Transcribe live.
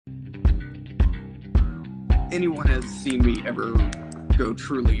anyone has seen me ever go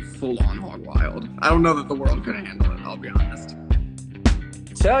truly full-on hog wild. I don't know that the world could handle it, I'll be honest.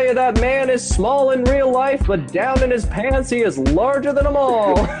 Tell you that man is small in real life, but down in his pants he is larger than them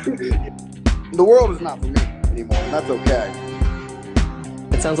all. The world is not for me anymore, and that's okay.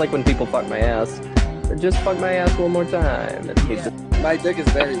 It sounds like when people fuck my ass. Or just fuck my ass one more time. My dick is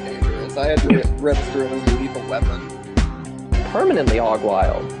very dangerous. I had to register it as a lethal weapon. Permanently hog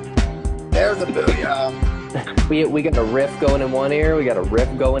wild. There's a booyah. We got a riff going in one ear, we got a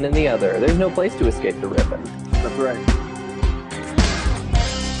riff going in the other. There's no place to escape the riffing. That's right.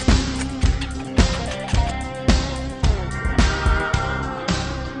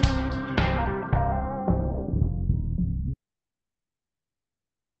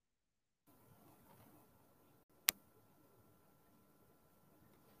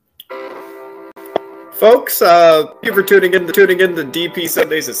 Folks, thank you for tuning in to DP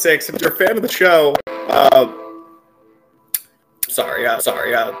Sundays at 6. If you're a fan of the show, sorry,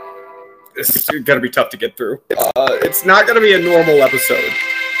 this is gonna be tough to get through. It's not gonna be a normal episode.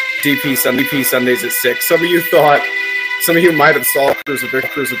 DP Sundays at 6. Some of you might have saw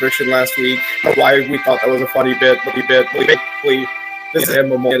Crucifixion last week. Why we thought that was a funny bit. Basically, this is in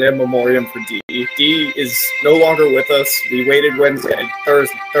memoriam for D. D is no longer with us. We waited Wednesday,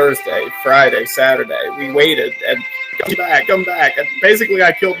 Thursday, Friday, Saturday. We waited and come back. And basically,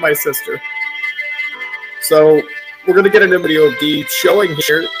 I killed my sister. So we're gonna get an video of D showing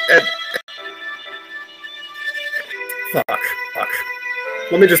here. And fuck.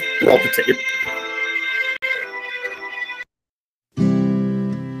 Let me just roll the tape.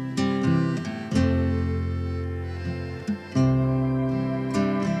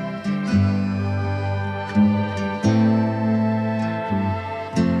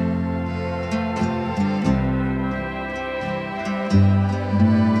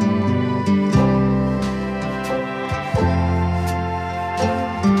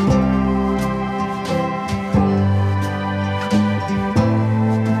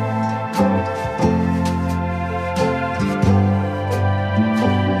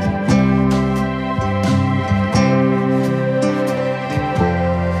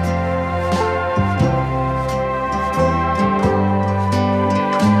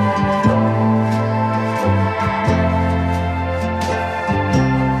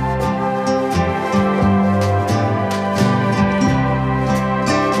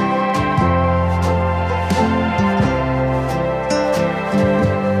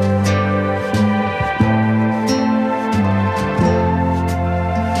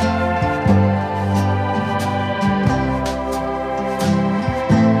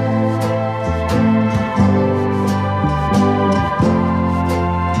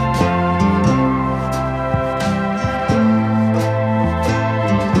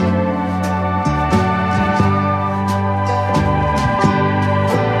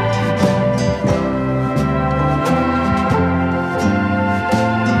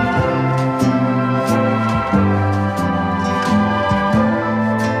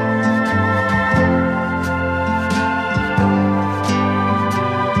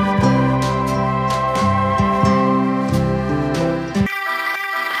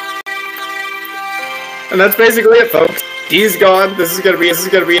 And that's basically it, folks. D's gone. This is gonna be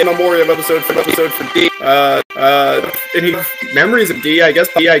a memoriam episode for D. Any memories of D? I guess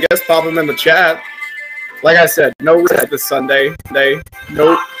pop them in the chat. Like I said, no reset this Sunday.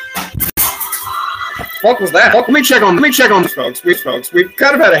 Nope. What was that? Let me check on this, folks. We've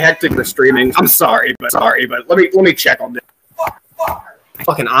kind of had a hectic for streaming. I'm sorry, but let me check on this.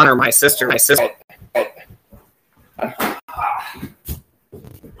 Fucking honor my sister.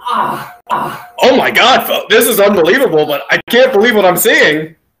 Oh my god, folks. This is unbelievable, but I can't believe what I'm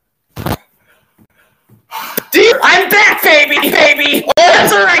seeing. I'm back, baby! Oh,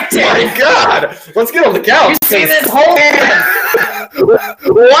 that's erected! My god! Let's get on the couch. You see this whole man?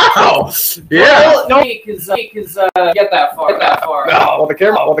 Wow! Yeah. Well, no, because get that far. No, well, the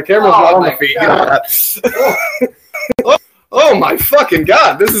camera's not on the feet. You know that. Oh my fucking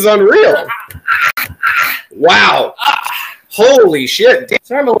god! This is unreal. Wow. Holy shit!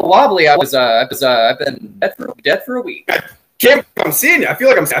 Sorry, I'm a little wobbly. I've been dead for a week. I'm seeing you. I feel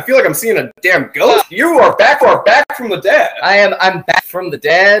like I'm seeing a damn ghost. You are back from the dead. I'm back from the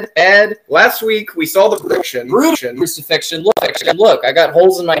dead. Last week we saw the crucifixion. Look, I got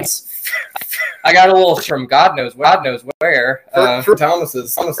holes in my. I got a little from God knows where. For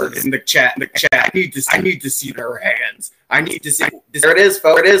Thomas's in the chat. I need to see their hands. I need to see. There it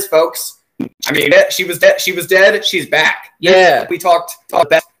is, folks. I mean, she was dead. She's back. Yeah. We talked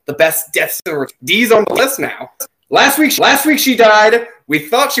the best deaths. D's on the list now. Last week she died. We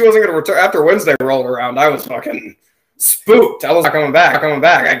thought she wasn't going to return after Wednesday rolled around. I was fucking spooked. I was not coming back.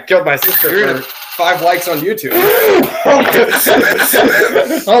 I killed my sister for 5 likes on YouTube.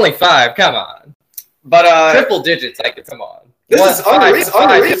 Only 5. Come on. But triple digits. Come on. This is unreal.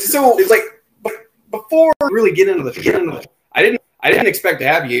 So it's like before we really get into the I didn't expect to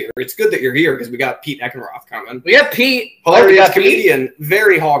have you here. It's good that you're here because we got Pete Eckenroth coming. We have Pete. Hilarious comedian,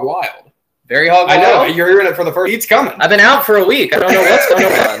 very hog wild. Very hog wild. I know, you're hearing it for the first. He's coming. I've been out for a week. I don't know what's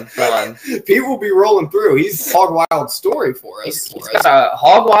going on. Pete will be rolling through. He's hog wild story for us. He's got a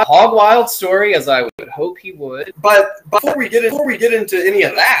hog wild story, as I would hope he would. But before we get into any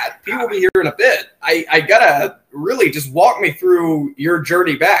of that, Pete will be here in a bit. I gotta really just walk me through your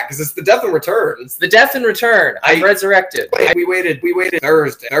journey back because it's the death and return. It's the death and return. I'm resurrected. We waited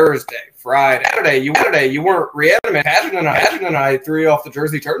Thursday, Friday, Saturday. You weren't reanimated. Pageant and I threw you off the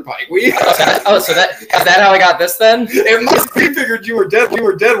Jersey Turnpike. So is that how I got this then? It must be figured you were dead. You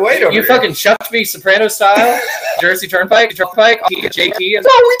were dead weight over You here. fucking chucked me Soprano style, Jersey Turnpike, JT. And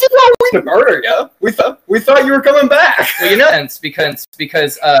no, we did not murder you. We thought you were coming back. Well, you know, it's because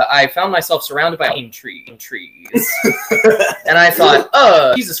I found myself surrounded by trees, and I thought,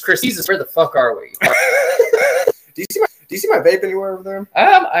 Jesus Christ, where the fuck are we? Do you see my vape anywhere over there?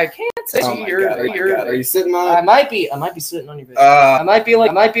 I can't say. Oh Are you sitting on it? I might be sitting on your vape. I might be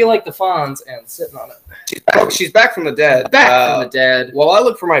like the Fonz and sitting on it. She's back from the dead. From the dead. While I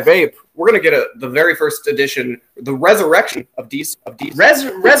look for my vape, we're gonna get the very first edition, the resurrection of D.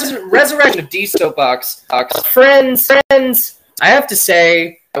 Resurrection of D Soapbox. Friends. I have to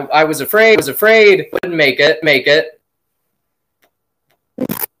say, I was afraid. Wouldn't make it.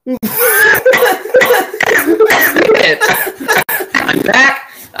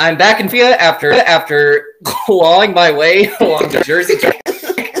 I'm back in Via after clawing my way along the Jersey.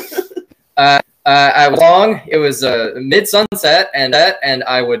 I was long. It was mid-sunset, and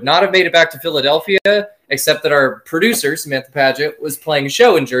I would not have made it back to Philadelphia except that our producer Samantha Paget was playing a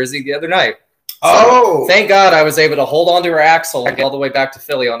show in Jersey the other night. So, thank God I was able to hold on to her axle and get all the way back to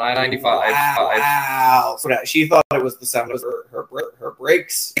Philly on I-95. Wow. So she thought it was the sound of her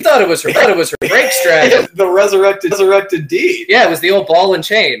brakes. She thought it was her brake strategy. The resurrected D. Yeah, it was the old ball and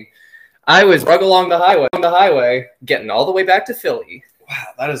chain. I was rug along the highway, getting all the way back to Philly. Wow,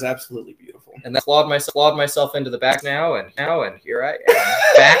 that is absolutely beautiful. And then clawed myself into the back now, and here I am,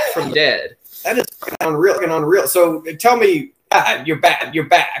 back from dead. That is unreal. So tell me, you're back.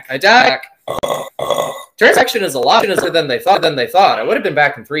 I died. Transaction is a lot than they thought. I would have been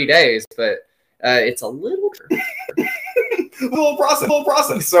back in 3 days, but it's a little whole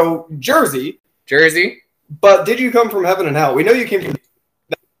process. So Jersey. But did you come from heaven and hell? We know you came from.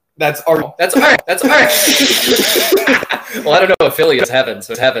 That's all right. Well, I don't know if Philly is heaven,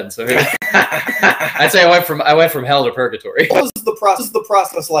 so I'd say I went from hell to purgatory. What was the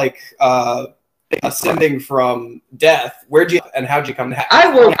process like? Ascending from death, how'd you come to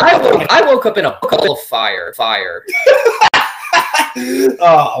heaven? I woke up in a ball of fire.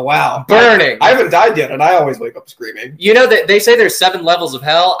 Oh wow, burning! I haven't died yet, and I always wake up screaming. You know that they say there's 7 levels of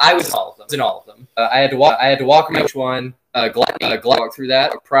hell. I was in all of them. I had to walk around each one. Walk through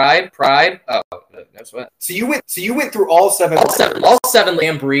that. Pride. Oh, no sweat. So you went through all seven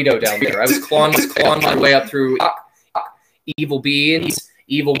lamb burrito down there. I was clawing my way up through evil beans.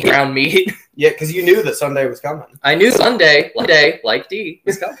 Evil ground meat. Yeah, because you knew that Sunday was coming. I knew Sunday, like D,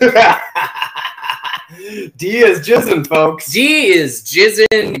 was coming. D is jizzing, folks. D is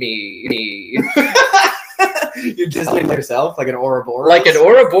jizzing me. You're jizzing yourself like an Ouroboros? Like an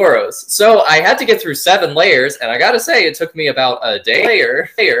Ouroboros. So I had to get through 7 layers, and I gotta say, it took me about a day. Yeah,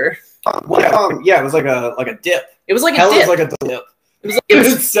 it was like a dip. It was like Hell a dip. It was like a dip. It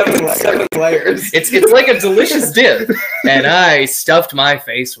was 7 layers. It's like a delicious dip, and I stuffed my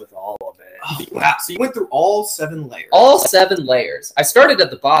face with all of it. Oh, wow! So you went through all 7 layers. All 7 layers. I started at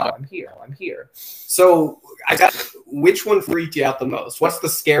the bottom. I'm here. So I got. Which one freaked you out the most? What's the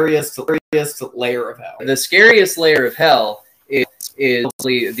scariest layer of hell? The scariest layer of hell is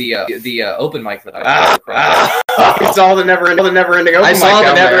the open mic that I saw the never ending open mic. I saw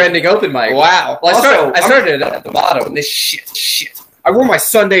the never ending open mic. Wow. Well, I started at the bottom. This shit. I wore my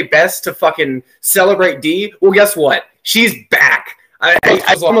Sunday best to fucking celebrate D. Well, guess what? She's back.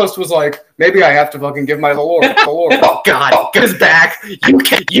 I almost was like, maybe I have to fucking give my Lord. Oh God, is back. You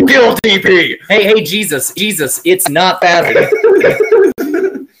kill DP. Hey, Jesus, it's not bad.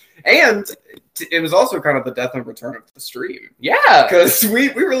 And it was also kind of the death and return of the stream. Yeah, because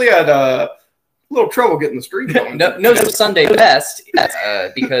we really had little trouble getting the stream going. No Sunday best,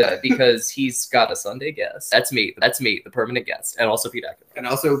 because he's got a Sunday guest. That's me, the permanent guest, and also Pete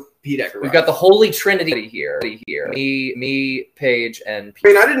Eckenroth. We've got the holy trinity here. Me, Paige, and Pete. I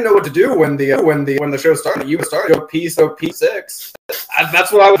mean, I didn't know what to do when the show started. You started P6.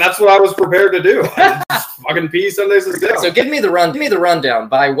 That's what I was prepared to do. Fucking P Sundays is down. So give me the rundown.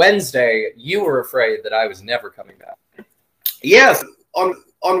 By Wednesday, you were afraid that I was never coming back. Yes, on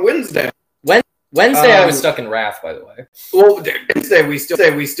Wednesday. Wednesday, I was stuck in Wrath, by the way. Well, Wednesday we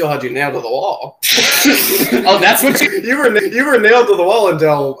still had you nailed to the wall. Oh, that's what you were nailed to the wall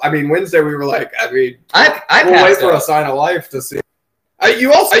until Wednesday we were like we'll wait for a sign of life to see.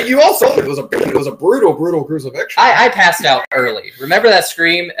 You also it was a brutal crucifixion. I passed out early. Remember that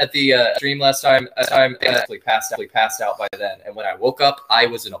scream at the stream last time? I actually passed out by then, and when I woke up, I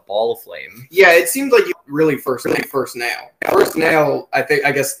was in a ball of flame. Yeah, it seemed like you really first nail.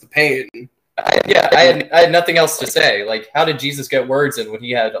 I guess the pain. I had nothing else to say. Like, how did Jesus get words in when he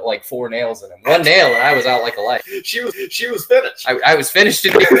had like 4 nails in him? 1 nail, and I was out like a light. She was finished. I was finished.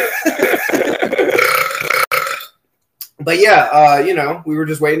 But yeah, we were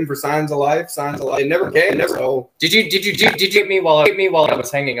just waiting for signs of life. It never came. Did you hit me while I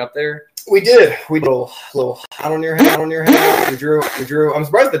was hanging up there? We did. We did a little hat on your head. We drew. I'm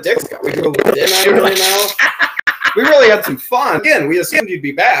surprised the dicks got. We drew a little dick out of your mouth. We really had some fun. Again, we assumed you'd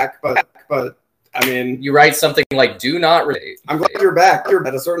be back, but I mean, you write something like "do not relate." I'm glad you're back. You're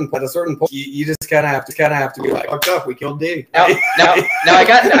at a certain point. You just kind of have to be like, fucked up. We killed D. Now, I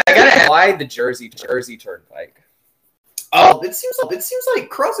got why the Jersey Turnpike. Oh, it seems like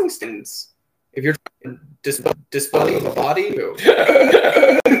crossing stands. If you're disposing of a body,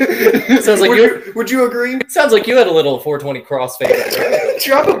 sounds like would you agree? Sounds like you had a little 420 crossfade.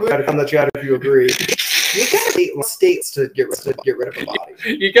 Drop a boot on the chat if you agree. You gotta states to get rid of a body.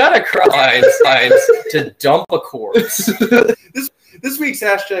 You gotta cross signs to dump a corpse. This week's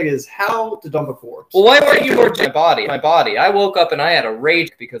hashtag is how to dump a corpse. Well, why weren't you more my body? I woke up and I had a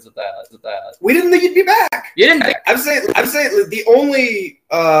rage because of that. We didn't think you'd be back. You didn't think. I'm saying the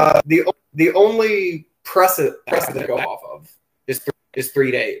only precedent to go off of is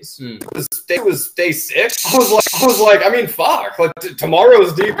 3 days. It was day 6. I was like, fuck. Like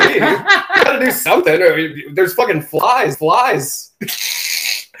tomorrow's DP. Gotta do something. There's fucking flies.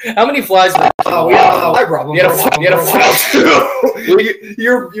 How many flies? We had a fly problem. You had a fly too.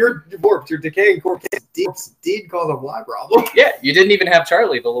 Your corpse, your decaying corpse did cause a fly problem. Yeah, you didn't even have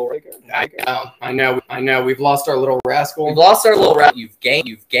Charlie, the little rigger. I know. We've lost our little rascal. You've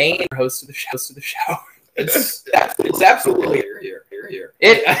gained host of the show. It's absolutely here.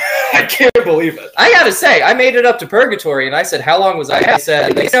 I can't believe it. I gotta say, I made it up to purgatory, and I said, "How long was I?" I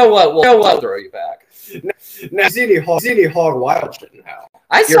said, "You know what? We'll throw you back." Now, see any hog wild shit in hell.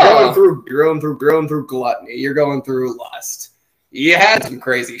 You're going through gluttony. You're going through lust. You had some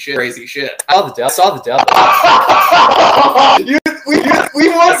crazy shit. I saw the devil.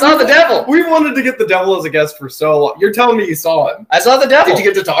 I saw the devil. We wanted to get the devil as a guest for so long. You're telling me you saw him? I saw the devil. Did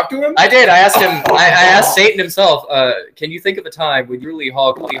you get to talk to him? I did. I asked him. I asked Satan himself. Can you think of a time when you really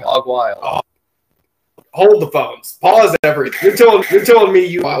hog wild? Oh. Hold the phones. Pause everything. You're telling me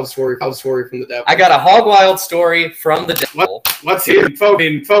you wild story from the devil. I got a hog wild story from the devil. Let's hear it,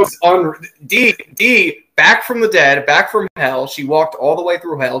 folks. On D back from the dead, back from hell. She walked all the way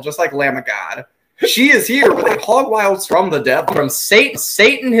through hell, just like Lamb of God. She is here with a hog wild from the devil, from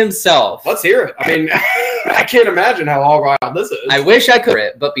Satan himself. Let's hear it. I can't imagine how hog wild this is. I wish I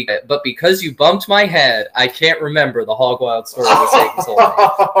could, but because you bumped my head, I can't remember the hog wild story that Satan told me.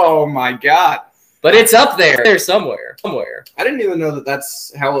 Oh my God. But it's up there somewhere. I didn't even know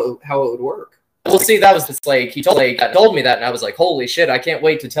that's how it would work. Well, see, that was just like he told me that, and I was like, "Holy shit! I can't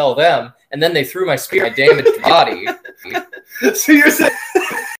wait to tell them." And then they threw my spear, my damaged body. So you're saying,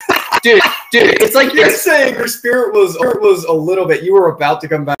 dude, it's like you're saying your spirit was a little bit. You were about to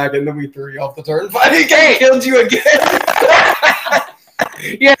come back, and then we threw you off the turnpike and killed you again.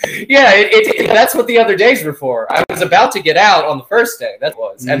 Yeah. That's what the other days were for. I was about to get out on the first day. That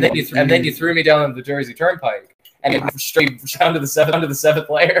was, and then you threw me down the Jersey Turnpike, and straight down to the seventh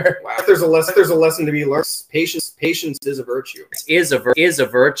layer. Wow. If there's a lesson to be learned. Patience is a virtue. Is a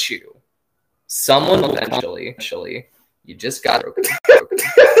virtue. Someone eventually, you just got broken.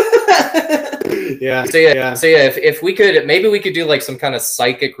 Yeah. So if we could, maybe we could do like some kind of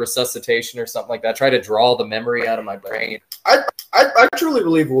psychic resuscitation or something like that. Try to draw the memory out of my brain. I truly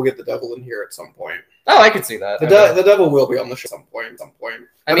believe we'll get the devil in here at some point. Oh, I could see that. The devil will be on the show at some point.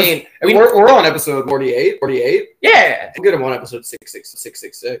 I mean, we're on episode 48. yeah. We'll get him on episode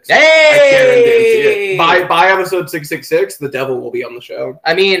 666. Hey! I guarantee it. By episode 666, the devil will be on the show.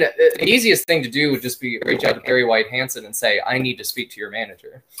 I mean, the easiest thing to do would just be reach out to Barry White Hansen and say, I need to speak to your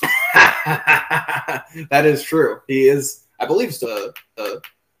manager. That is true. He is, I believe, the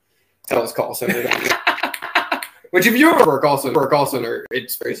Telus call center. Which, if you remember a call center,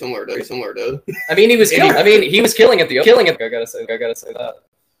 it's very similar to. I mean, he was killing. He was killing it. I gotta say that.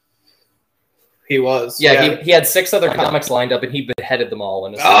 He was. Yeah. He had 6 other comics lined up, and he beheaded them all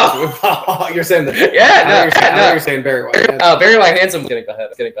in a Oh, you're saying that? Yeah, no, you're saying Barry White. Barry White Hansen was getting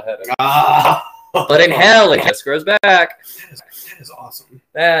beheaded. But in hell, it just grows back. That is awesome.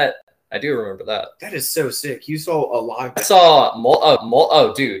 That I do remember that. That is so sick. You saw a live. I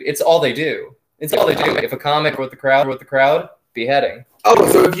saw dude, it's all they do. It's all they do. If a comic with the crowd, beheading.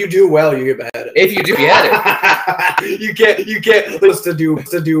 Oh, so if you do well, you get beheaded. If you do beheaded, you get list to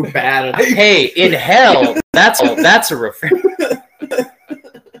do bad. Hey, in hell, that's a reference.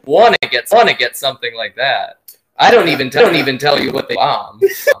 Wanna get something like that. I don't even tell you what they bomb.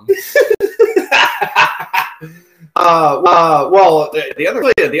 Well,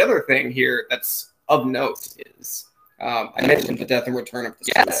 the other thing here that's of note is I mentioned the death and return of the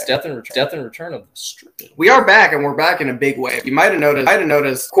stream. Yes, death and return of the stream. We are back, and we're back in a big way. You might have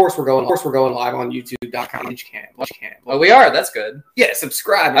noticed. Of course, we're going live on YouTube.com. Oh, we are. That's good. Yeah,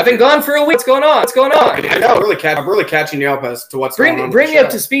 subscribe. I've been gone for a week. What's going on? I know. I'm really catching you up as to what's going on. Bring me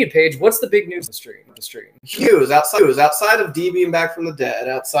up to speed, Paige. What's the big news of the stream? Huge. Outside of D being back from the dead,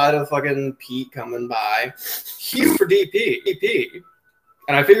 outside of fucking Pete coming by, huge for DP.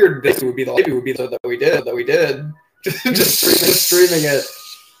 And I figured this would be the that we did. Just streaming it.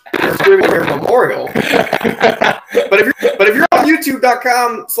 Streaming your memorial. but if you're on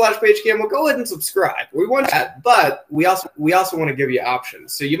YouTube.com/PageCam, we'll go ahead and subscribe. We want that, but we also want to give you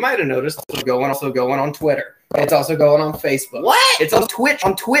options. So you might have noticed also going on Twitter. It's also going on Facebook. What? It's on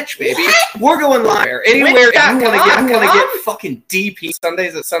Twitch, baby. What? We're going live anywhere you want to get fucking DP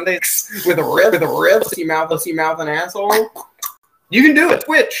Sundays with a rib, see mouth and asshole. You can do it.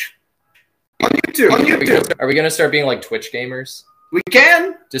 Twitch. On YouTube. Are we gonna start being like Twitch gamers? We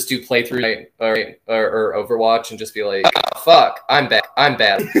can just do playthrough or Overwatch and just be like, oh, fuck, I'm bad.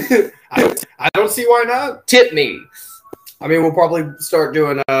 I don't see why not. Tip me. I mean, we'll probably start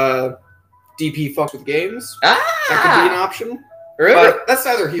doing DP fucks with games. That could be an option. Really? But that's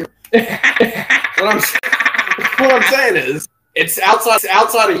neither here. What I'm saying is, it's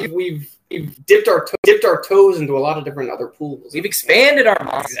outside of you. We've dipped our toes into a lot of different other pools. We've expanded our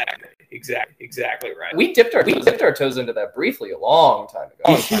minds. Exactly right. We dipped our toes into that briefly a long time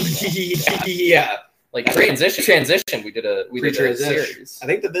ago. Yeah. Like transition. We did a series. I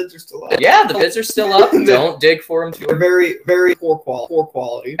think the bids are still up. Yeah, the bids are still up. Don't dig for them too. They're very, very poor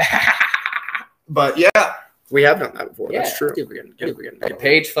quality. But yeah, we have done that before. Yeah. That's true.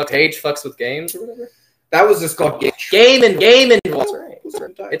 Page fucks with games or whatever. That was just called Game and. That's right.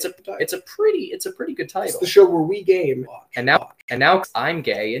 It's a pretty good title. It's the show where we game. And now I'm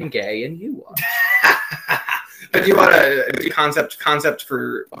gay and you watch. But do you want a concept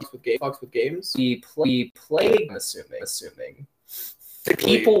for fucks with games? We play. I'm assuming.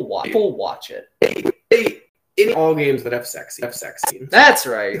 People watch it. In all games that have sex scenes. That's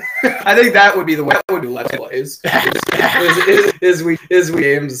right. I think that would be the way. That would be Let's Plays. is we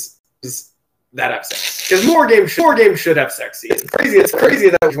games that have sex. Because more games should have sex scenes. It's crazy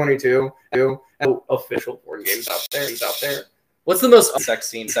that 22 official porn games out there. What's the most sex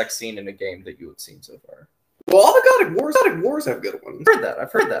scene in a game that you have seen so far? Well, all the God of Wars have good ones.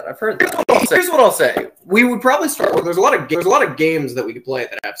 I've heard that. Here's what I'll say. We would probably start with there's a lot of games that we could play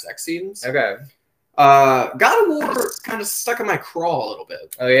that have sex scenes. Okay. God of War kind of stuck in my craw a little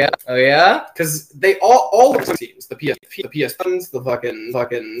bit. Oh yeah. Because they all the teams, the PS1s, the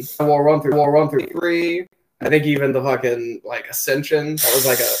fucking War 1 through 3. I think even the fucking like Ascension. That was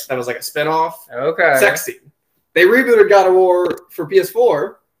like a spinoff. Okay. Sex scene. They rebooted God of War for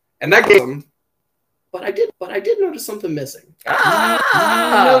PS4, and that game. But I did notice something missing.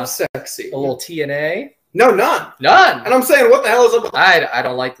 No sex scene. A little TNA. No, none. And I'm saying, what the hell is up? I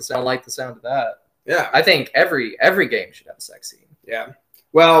don't like the sound of that. Yeah, I think every game should have a sex scene. Yeah.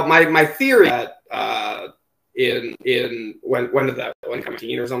 Well, my theory that in when did that one come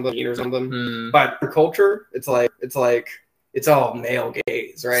 18 or something? But for culture, it's it's all male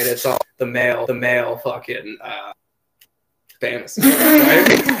gaze, right? It's all the male fucking fantasy,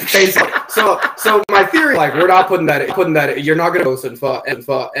 right? So my theory, like, we're not putting that. You're not gonna post and fuck, and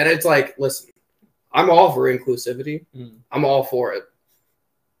it's like, listen, I'm all for inclusivity. I'm all for it.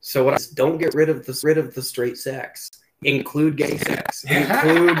 So what? Don't get rid of the straight sex. Include gay sex.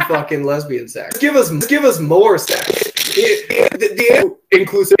 Include fucking lesbian sex. Give us more sex. The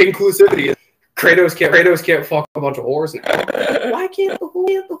inclusivity. Kratos can't fuck a bunch of whores now. Why can't the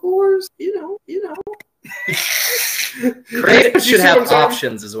whores? You know. Kratos should have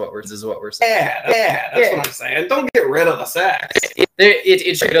options, is what we're saying. Yeah, that's what I'm saying. Don't get rid of the sex.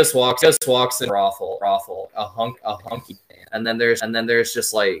 Kratos walks in Rothel, a hunky man, and then there's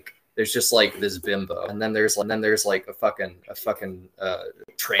just like this bimbo, and then there's like a fucking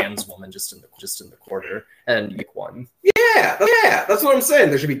trans woman just in the corner, and pick one. Yeah, that's what I'm saying.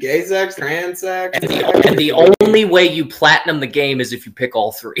 There should be gay sex, trans sex, and the only way you platinum the game is if you pick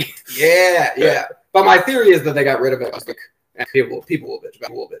all three. Yeah. But my theory is that they got rid of it. And people will bitch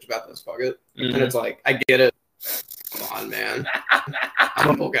about this. Fuck it. And it's like, I get it. Come on, man. I'm a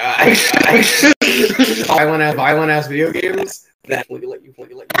humble guy. Violent ass video games. That will let you fuck.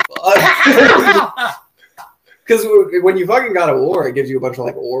 Because when you fucking God of War, it gives you a bunch of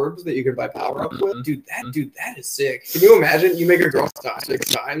like orbs that you can buy power up with. Dude, that is sick. Can you imagine? You make a girl stop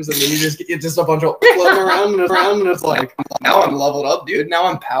 6 times, and then you just get just a bunch of floating around, and it's like, now I'm leveled up, dude. Now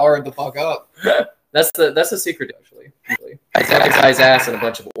I'm powered the fuck up. That's the secret, actually. I suck his guy's ass in a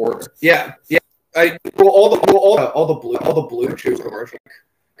bunch of orbs. Yeah. All the blue chew commercial.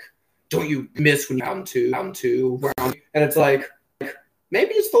 Don't you miss when you round two, and it's like.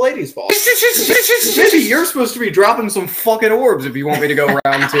 Maybe it's the lady's fault. Maybe you're supposed to be dropping some fucking orbs if you want me to go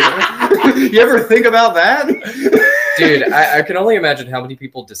round 2. You ever think about that? Dude, I can only imagine how many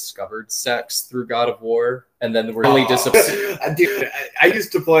people discovered sex through God of War and then were really disappointed. Dude, I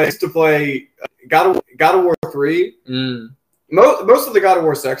used to play God of War 3. Most of the God of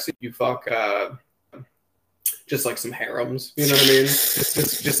War sex you fuck just like some harems, you know what I mean?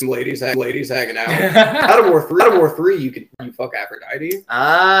 Just some ladies hanging out. God of War 3, you fuck Aphrodite.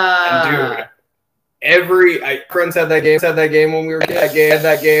 And dude, friends had that game when we were kids.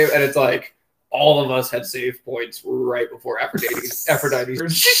 That game, and it's like all of us had save points right before Aphrodite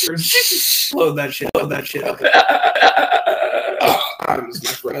load that shit up. My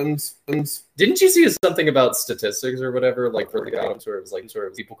friends. Didn't you see something about statistics or whatever, like for the God of War? It was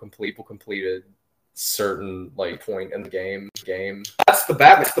sort of people completed certain like point in the game. That's the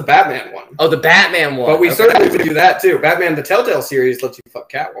Batman one. Oh, the Batman one. But we certainly would do that too. Batman, the Telltale series, lets you fuck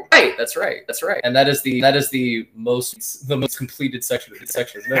Catwoman. Right, that's right. And that is the most completed section of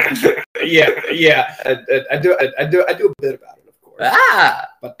the Yeah. I do a bit about it, of course.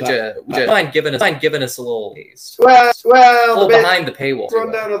 But would you mind giving us a little taste? Well, a little behind the paywall.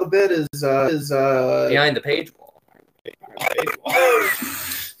 Rundown of the bit is behind the page wall.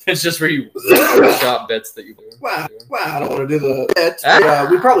 It's just where you shop bits that you do. Wow, I don't want to do the bit.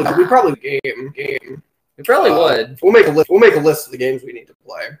 We probably game. We probably would. We'll make a list of the games we need to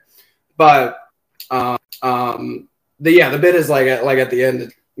play. But the bit is like at the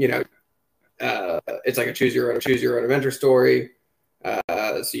end, you know, it's like a choose your own adventure story.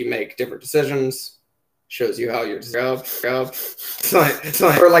 So you make different decisions. Shows you how you're it's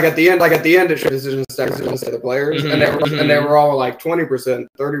like or like at the end it shows decisions to the players, and they were all like 20%,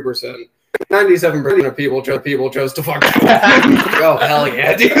 30%, 97% of people chose to fuck. Oh hell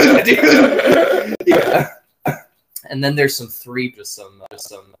yeah, dude. Yeah. And then there's some 3, just some.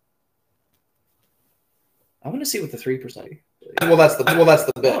 I want to see what the 3%. Well, that's the bit.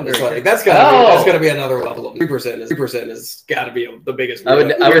 It's like, that's gotta be another level of 3%. 3% is gotta be the biggest. I would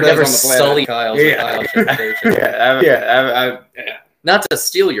never sully Kyle's. Yeah. Not to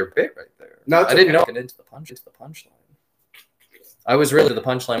steal your bit right there. No, I didn't know it into the punchline. I was really the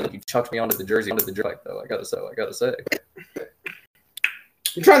punchline when you chucked me onto the jersey like though. I gotta say.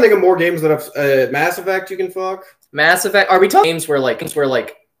 I'm trying to think of more games that have Mass Effect you can fuck. Mass Effect. Are we talking games where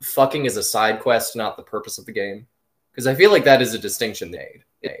like fucking is a side quest, not the purpose of the game? Because I feel like that is a distinction made.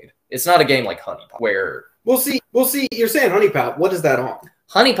 It's not a game like Honey Pop, where we'll see. You're saying Honey Pop. What is that on?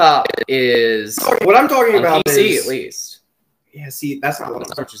 Honey Pop is what I'm talking about. PC at least. Yeah, see, that's not what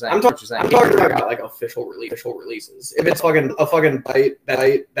I'm talking about. I'm talking about like official releases. If it's a fucking bite,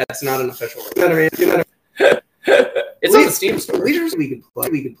 that's not an official release. You know what I mean? It's on the Steam store. Leisure Suit we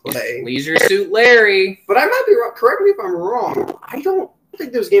can play. Leisure Suit Larry. But I might be wrong. Correct me if I'm wrong. I don't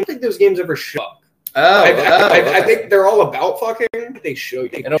think those games ever show. I think they're all about fucking. They show you.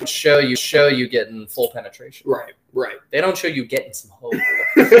 They don't show you getting full penetration. Right. They don't show you getting some hope.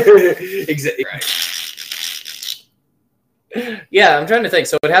 Exactly. Right. Yeah, I'm trying to think.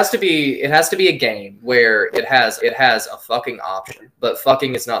 So it has to be a game where it has a fucking option, but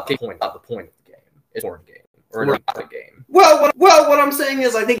fucking is not the point of the game. It's a porn game or not a game. Well, what I'm saying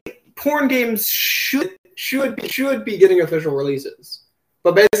is I think porn games should be getting official releases.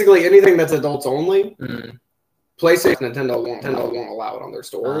 But basically, anything that's adults only, Mm. PlayStation, Nintendo won't allow it on their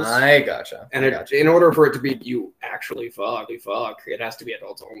stores. I gotcha. And gotcha. in order for it to be you actually fuck, it has to be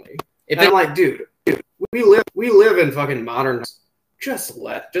adults only. If And I'm like, dude, we live in fucking modern. Just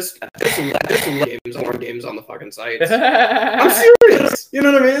let games on the fucking sites. I'm serious. You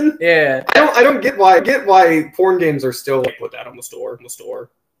know what I mean? Yeah. I don't get why porn games are still like, put that on the store.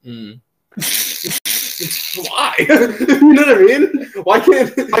 Mm. Why? You know what I mean? Why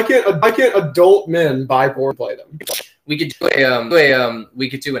can't adult men buy porn and play them? We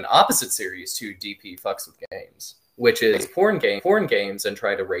could do an opposite series to DP fucks with games, which is porn games, and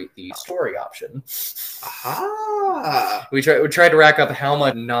try to rate the story option. Ah. We try to rack up how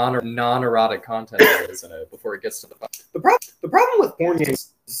much non-erotic content there is in it before it gets to the. The problem with porn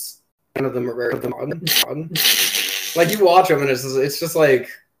games is none of them are very fun. Like you watch them and it's just like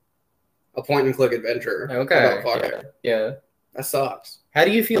a point and click adventure. Okay. About Yeah. That sucks. How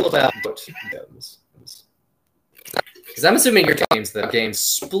do you feel about games? Because I'm assuming your games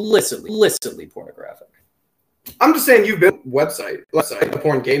explicitly pornographic. I'm just saying you've been website the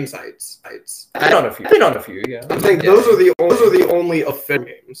porn game sites. I've been on a few. Yeah. I'm saying those are the only official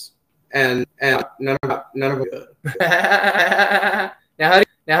games, and none of them good. Now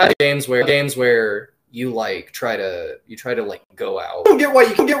how do games where you like try to like go out? I don't get why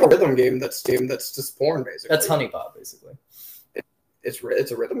you can get a rhythm game that's just porn basically. That's honeypot basically. It's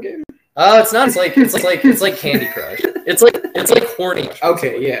a rhythm game. Oh, it's not. It's like Candy Crush. It's like horny.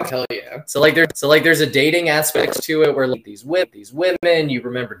 Okay, yeah, hell yeah. So there's a dating aspect to it where like these women, you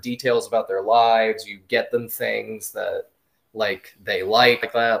remember details about their lives, you get them things that like they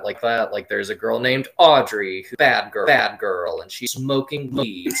like that. Like there's a girl named Audrey, who's bad girl, and she's smoking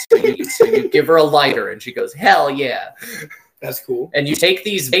weed. So you give her a lighter, and she goes, hell yeah. That's cool. And you take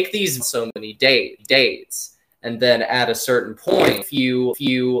these so many dates. And then at a certain point, if you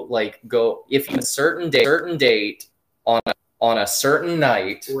a certain date on a certain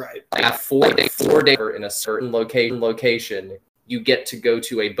night, right? At 4 days in a certain location, you get to go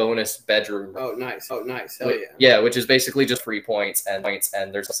to a bonus bedroom. Oh, nice! Hell yeah! Yeah, which is basically just 3 points and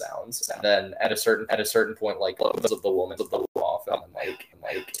there's sounds. And then at a certain point, like the woman off and like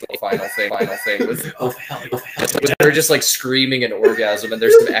the final thing with they're just like screaming an orgasm and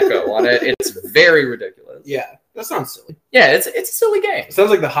there's some echo on it. It's very ridiculous. Yeah, that sounds silly. Yeah, it's a silly game. It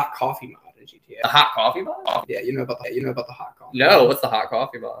sounds like the hot coffee mod in GTA. The hot coffee mod? Yeah, you know about the hot coffee. No, what's the hot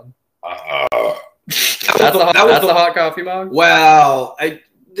coffee mod? That's the hot coffee mod. Well,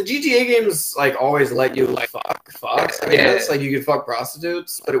 the GTA games like always let you like fuck. I guess like you could fuck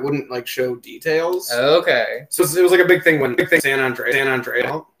prostitutes, but it wouldn't like show details. Okay. So it was like a big thing when San Andreas.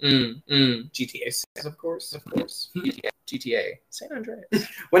 GTA 6, of course. GTA San Andreas.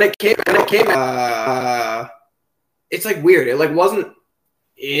 When it came, it's like weird. It like wasn't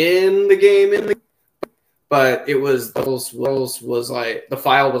in the game, but it was like the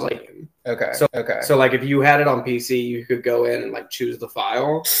file was like. Okay. So like if you had it on PC, you could go in and like choose the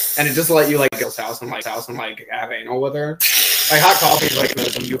file, and it just let you like go to house and have anal with her. Like hot coffee is like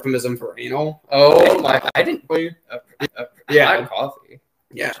a euphemism for anal. Oh my! I didn't. Yeah. Hot coffee.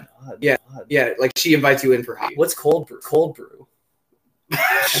 Yeah. God. Yeah. Like she invites you in for hot. What's cold brew? Cold brew.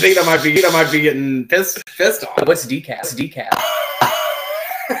 I think that might be getting pissed off. What's decaf?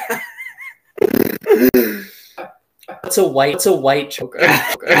 It's a white choker.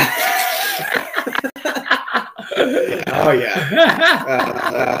 Oh yeah.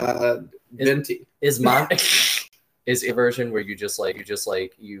 Venti Is a version where you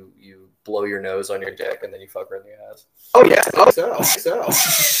blow your nose on your dick and then you fuck her in the ass. Oh yeah. So.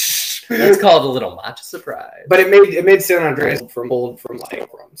 That's called a little matcha surprise. But it made San Andreas from like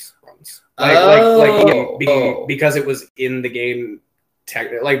runs. Because it was in the game.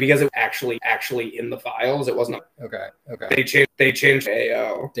 Like because it was actually in the files, it wasn't. Okay. They changed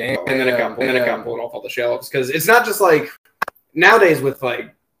AO. Damn. And then it got pulling off all the shelves because it's not just like nowadays with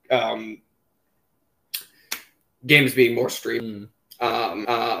like games being more streamed.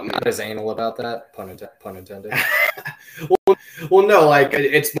 Not as anal about that. Pun intended. Well, no, like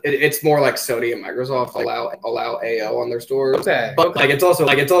it's more like Sony and Microsoft allow AO on their stores. Okay. But like it's also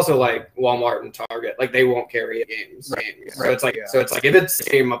like Walmart and Target, like they won't carry games. Right. So it's like if it's a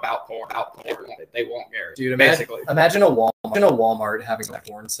game about porn, they won't carry. Dude, basically. Imagine a Walmart having a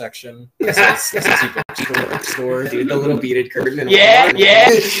porn section. Store. Dude, the little beaded curtain. Yeah.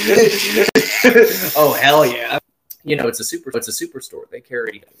 Oh hell yeah. You know, it's a superstore. They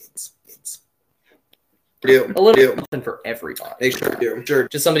carry games. Do. A little something for everybody. They sure do. Sure.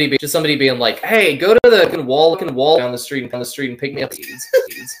 Just somebody being like, "Hey, go to the wall down the street and pick me up these."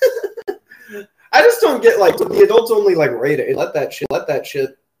 I just don't get like the adults only like rate it. Let that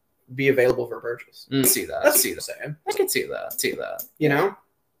shit be available for purchase. See that. That's See the same. I can see that. See that. You know,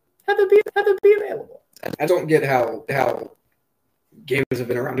 Have it be available. I don't get how games have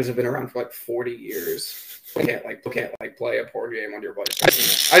been around for like 40 years. You can't play a porn game on your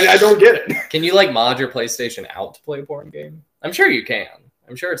PlayStation. I don't get it. Can you like mod your PlayStation out to play a porn game? I'm sure you can.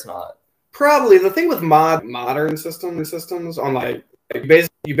 I'm sure it's not. Probably the thing with modern systems on like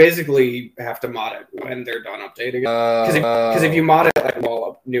you basically have to mod it when they're done updating it. Because if you mod it like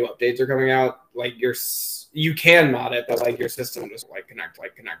while new updates are coming out, like you can mod it, but like your system just connect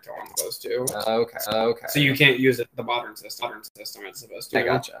to all those two. Okay. So you can't use it the modern system it's supposed to. I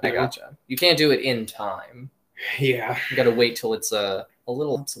gotcha. You can't do it in time. Yeah. You gotta wait till it's a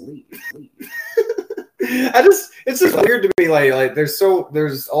little obsolete. It's just weird to me like there's a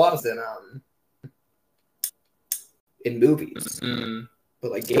lot of in movies. Mm. But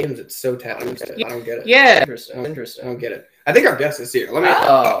like games, it's so talented. I don't get it. Yeah, interesting. I don't get it. I think our guest is here. Let me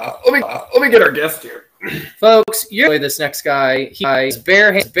get our guest here, folks. You're this next guy. He's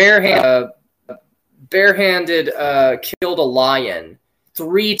barehanded killed a lion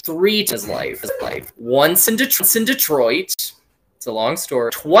three in his life. Once in Detroit. It's a long story.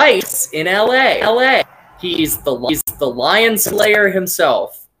 Twice in LA. He's the lion slayer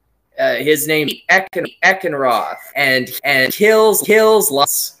himself. His name is Eckenroth, and kills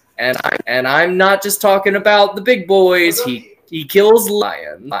lots. And I'm not just talking about the big boys. He kills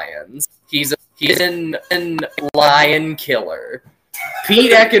lions. He's a lion killer.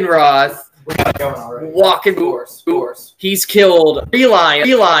 Pete Eckenroth. Walking doors. He's killed three lions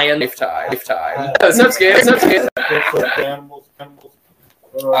lifetime. What's up, Skid?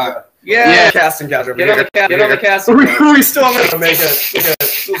 Yeah, casting couch over get here. on the casting. We still have to make it.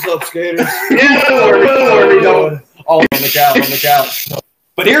 What's up, skaters? Yeah, where we going? Oh, on the couch.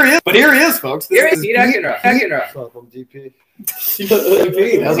 But here he is, folks. Here he is, Pete Eckenroth. What's up? I'm DP.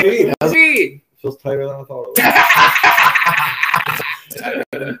 DP, how's it mean? Feels tighter than I thought it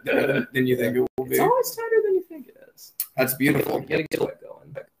was. Than you think it will be. It's always tighter than you think it is. That's beautiful. You gotta get it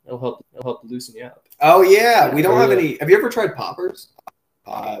going. It'll help loosen you up. Oh yeah, we don't have any. Have you ever tried poppers?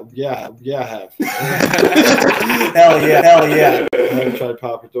 Yeah, I have. Hell yeah. I haven't tried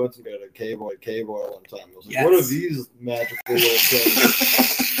poppers. Doing some good at cable one time. I was like, what are these magical little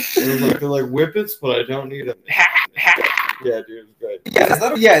things? They're like whippets, but I don't need them. Yeah, dude, it's great. Yeah,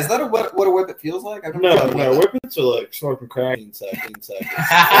 is that what a whippet feels like? No, whippets are like smoking crack in seconds.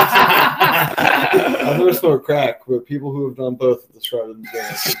 I've never smoked crack, but people who have done both describe them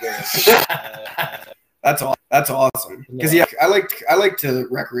as That's awesome. Because I like to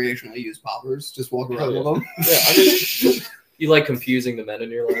recreationally use poppers. Just walk around with them. Yeah, I mean, you like confusing the men in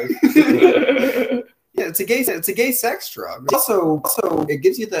your life. Yeah, it's a gay sex drug. Also, it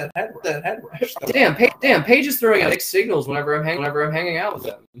gives you that head rush. Damn, Paige is throwing out mixed signals whenever I'm hanging out with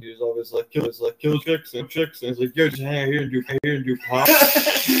him. He's always like, kill chicks, and he's like, yo, just hang here and do pop.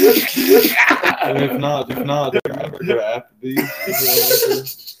 And if not, remember go to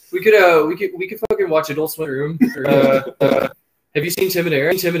Applebee's. We could fucking watch Adult Swim. Have you seen Tim and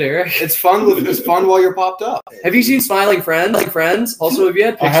Eric? It's fun while you're popped up. Have you seen Smiling Friends? Also, have you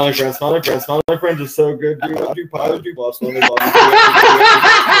had pictures? Smiling Friends is so good, dude. I do boss.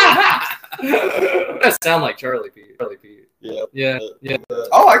 That sound like Charlie Pete. Yeah.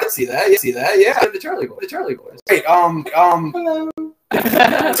 Oh, I can see that. Yeah. The Charlie Boys. Wait, Hello.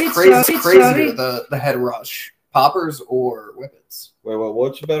 It's crazier the head rush. Poppers or whippets? Wait,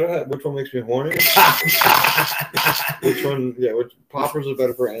 what's better? Which one makes me horny? Which one? Yeah, which poppers are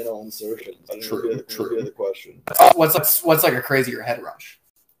better for anal insertion? True. The question. What's like a crazier head rush?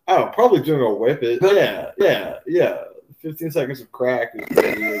 Oh, probably doing a whippet. Yeah. 15 seconds of crack is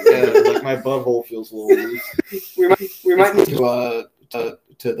like my butthole feels a little loose. We might need to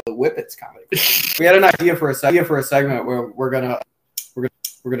the whippets comedy. We had an idea for a segment where we're gonna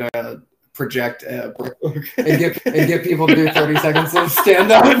project and get people to do 30 seconds of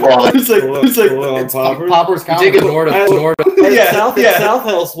stand up. It's poppers comedy. Dig Nord. South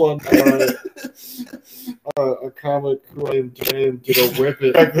House one. A comic who did a whip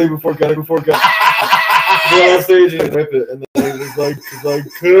it directly before got on stage and whip it, and then it was like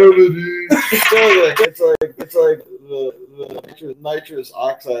comedy. It's like the nitrous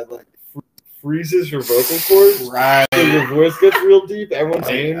oxide freezes your vocal cords, right? So your voice gets real deep. Everyone's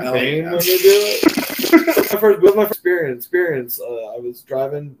pain when they do it. My first experience. I was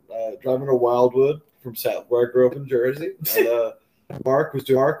driving to Wildwood from South, where I grew up in Jersey, and Mark was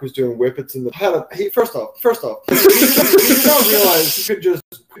doing whippets in the. First off, he did not realize he could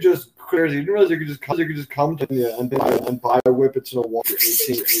just clear. He didn't realize you could just come to me and buy whippets in a Walker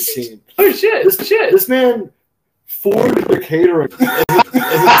 18. Oh shit! This man formed the catering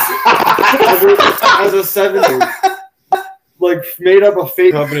as a 7-year. Like made up a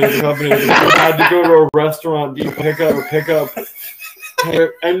fake company had to go to a restaurant to pick up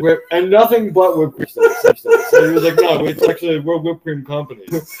and nothing but whipped cream stuff. So he was like, no, it's actually we're a whipped cream company.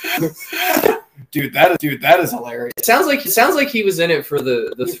 Dude, that is hilarious. It sounds like he was in it for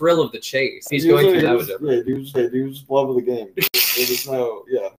the thrill of the chase. He's going through that with it. Yeah, he was just love of the game. There was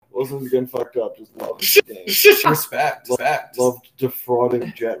wasn't getting fucked up, just love the game. Respect. Loved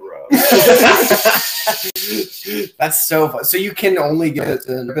defrauding jet route. That's so fun. So you can only get it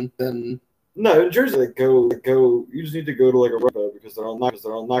then. No, in Jersey, go. You just need to go to like a restaurant because they're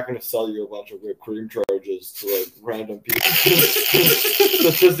not going to sell you a bunch of whipped cream charges to like random people.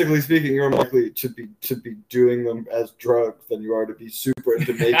 Statistically speaking, you're more likely to be doing them as drugs than you are to be super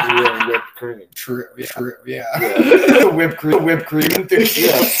into making your own whipped cream. True. Yeah. whipped cream. Yeah, but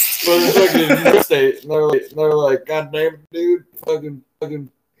it's like in the state, and they're like, God damn it, dude, fucking.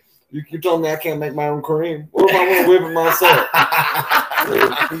 You telling me I can't make my own cream? What if I want to whip it myself?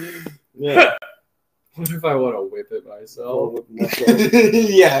 Yeah. What if I want to whip it myself?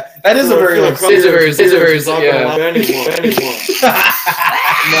 Yeah, that is a very yeah. Anyone.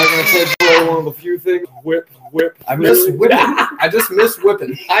 I'm not gonna say one of the few things. Whip. I miss whipping. I just miss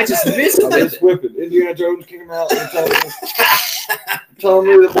whipping. Whipping. Indiana Jones came out and telling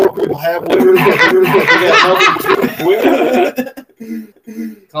me that more people have whipping.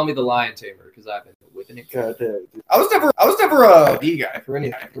 Call me the lion tamer because I've been whipping it. God damn. I was never a ID guy for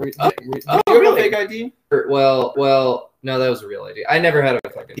anything. Did you have a fake ID? Well, no, that was a real ID. I never had a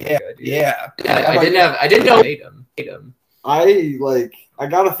fucking fake ID. Yeah. I didn't know. Hate him. I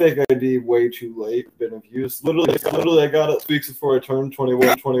got a fake ID way too late. Been of use. Literally, I got it weeks before I turned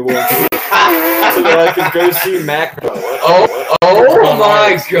 21. So that I could go see Mac. Oh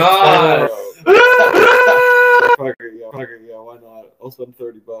my god. Fuck it, yeah, why not? I'll spend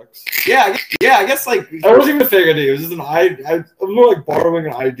 $30. Yeah, I guess like I wasn't even a fake ID. It was just an ID. I'm more like borrowing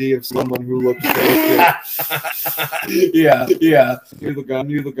an ID of someone who looked fake. Yeah. Knew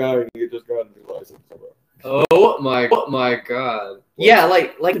the guy, and he just got a new license. Oh my god. Yeah,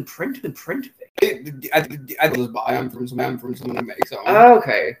 like print thing. I just buy them from someone who makes them.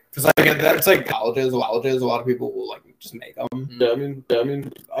 Okay. Because I get that it's like colleges. A lot of people will like just make them. Yeah, I mean,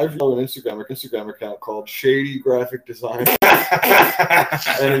 I follow an Instagram account called Shady Graphic Design, and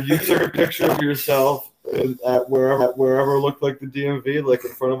if you took a picture of yourself at wherever looked like the DMV, like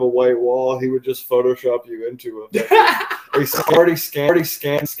in front of a white wall, he would just Photoshop you into a already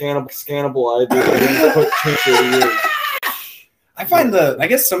scannable ID and put picture. I find I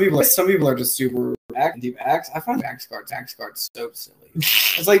guess some people are just super active. I find Max cards so silly.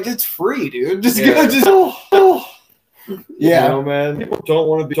 It's like it's free, dude. Yeah, you know, man. People don't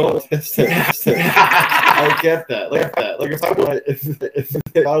want to be autistic. I get that. Like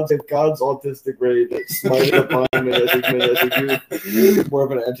if God's autistic rate smited upon me as a youth, more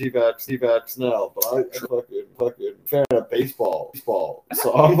of an anti-vax now. But I fucking fan of baseball.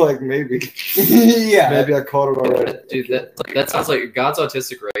 So I'm like maybe maybe I caught it already. Dude, that sounds like God's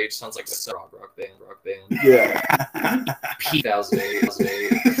autistic rage. Sounds like a rock band. Yeah.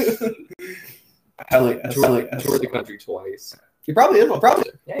 2008. Hell yeah. Toured the country twice. He probably is.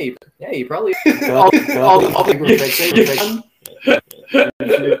 Yeah, he probably. All the group fixation.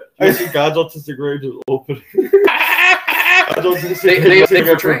 I see God's autistic rage is open. God's autistic They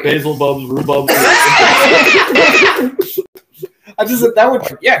for basil bulbs, rhubarb.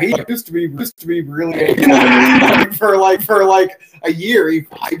 He used to be really for like a year. He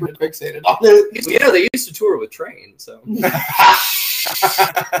hyper fixated on it. Yeah, they used to tour with Train, so.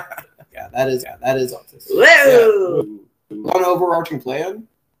 Yeah, that is autistic. Whoa! Yeah. One overarching plan.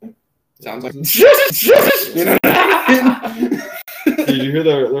 Sounds like. Did you hear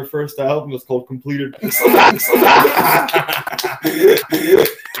their first album is called Completed?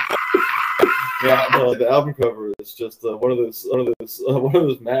 Yeah, no, the album cover is just one of those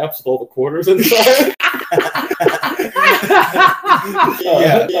maps with all the quarters inside.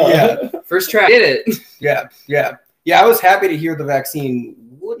 Yeah. First track did it. Yeah. I was happy to hear the vaccine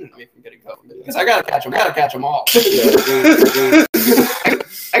wouldn't make me get COVID because I gotta catch them all.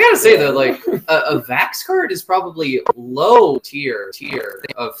 I gotta say though, like a Vax card is probably low tier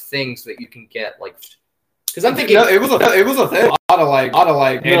of things that you can get. Like, Because I'm thinking it was a thing. A lot of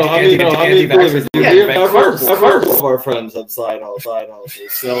like anti-vaxxers. A couple of our friends have side hustles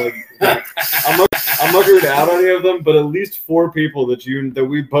selling. I'm not going to out any of them, but at least 4 people that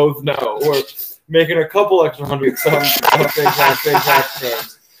we both know were making a couple extra $100 fake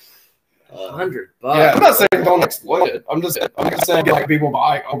vax. $100. Yeah, I'm not saying don't exploit it. I'm just saying like people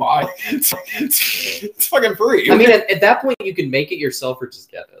buy. It's fucking free. I mean, at that point, you can make it yourself or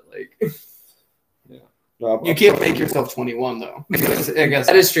just get it. Like. You can't make yourself 21 though. I guess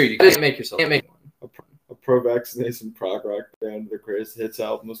that is true. You can't make yourself. A pro-vaccination prog rock band, their greatest hits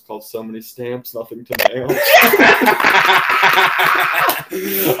album was called "So Many Stamps, Nothing to Mail."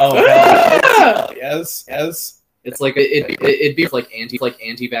 Oh yes. It's like it'd be like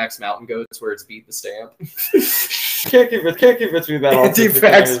anti-vax mountain goats where it's beat the stamp. Can't convince me that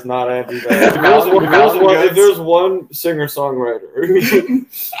Anti-vax is not anti-vax. If there's one singer-songwriter who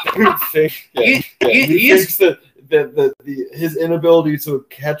thinks that his inability to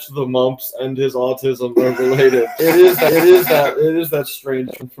catch the mumps and his autism are related, it is that strange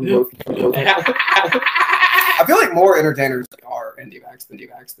from both. I feel like more entertainers are anti-vax than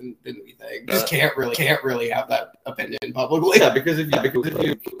we think. Just can't really have that opinion publicly. Yeah, because if you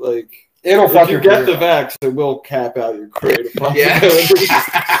like, if you get the vax, it will cap out your creative possibilities.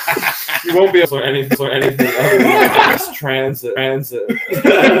 You won't be able to anything other than transit.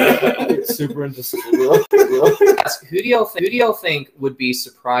 Super into school. Who do y'all think would be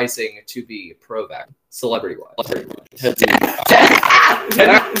surprising to be pro-vax, celebrity-wise?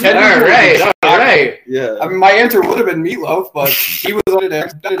 All right. Yeah. I mean, my answer would have been Meatloaf, but he was on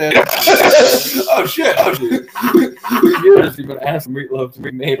it. Oh shit! For years, you've been asking Meatloaf to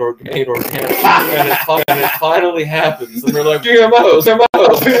be made organic, and it finally happens, and they're like, GMOs. I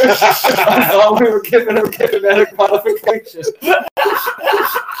thought we were given a genetic modification.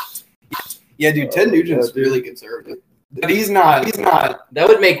 Yeah, dude, Ted Nugent's really conservative, but he's not. That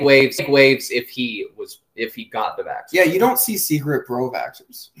would make waves if he got the vaccine. Yeah, you don't see secret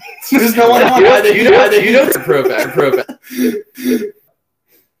pro-vaxxers. There's no one on you know pro-vax.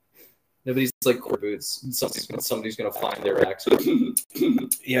 Nobody's like core boots. Somebody's gonna find their vaccine.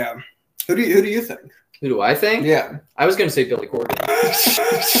 Yeah. Who do you think? Who do I think? Yeah. I was gonna say Billy Corgan.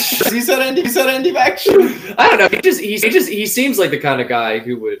 He said anti-vax. I don't know. He seems like the kind of guy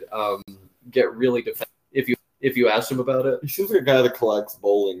who would get really defensive if you asked him about it. He seems like a guy that collects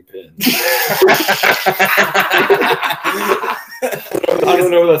bowling pins. I don't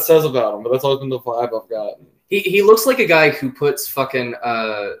know what that says about him, but that's always been the vibe I've gotten. He looks like a guy who puts fucking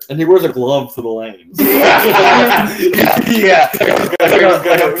and he wears a glove to the lanes. Yeah. Like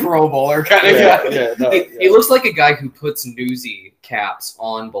a pro bowler kind of guy. Yeah. He looks like a guy who puts newsy caps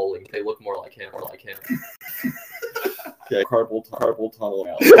on bowling. They look more like him. Yeah, carpal tunnel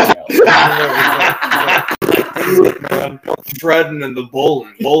out. Dreading and the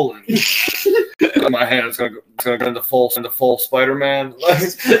bowling. My hand's gonna go into full Spider-Man.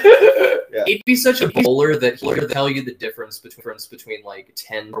 Yeah. He'd be such a bowler that he could tell you the difference between like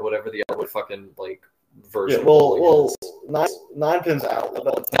 10 or whatever the other fucking like version. Yeah, well, nine pins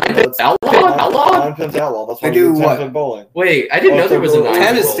outlaw. Outlaw? 9 pins outlaw. That's why I do 10 what? pin bowling. Wait, I didn't know there was a 9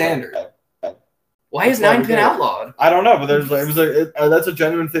 10 is bowling. standard. Why is 9 pin outlawed? I don't know, but that's a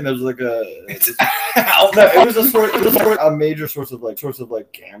genuine thing. There's like it was a major source of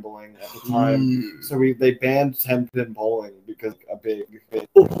gambling at the time. So they banned 10 pin bowling because a big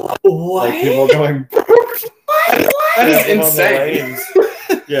What? like people going. That is insane.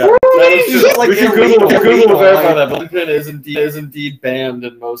 Yeah, that is just, like, we can Google to verify that, but 10 pin is indeed banned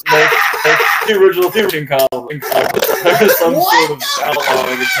in most the original teaching column. There is some sort of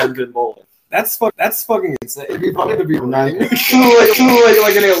outlawing of 10 pin bowling. That's fucking insane. It'd be funny to be 9 like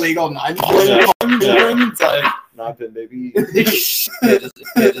an illegal 9 pin. 9 pin, baby.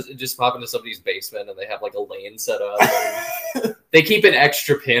 Just pop into somebody's basement and they have like a lane set up. They keep an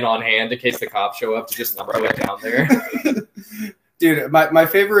extra pin on hand in case the cops show up to just throw it down there. Dude, my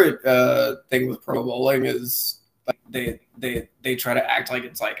favorite thing with pro bowling is like they try to act like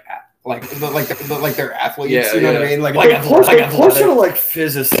it's like they're athletes. Yeah, you know what I mean? Of course they're like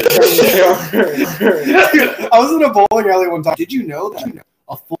physicists. I was in a bowling alley one time. Did you know that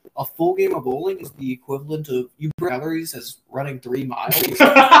a full game of bowling is the equivalent of you calories as running 3 miles?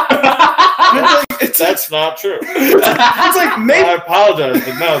 That's not true. It's like maybe. I apologize,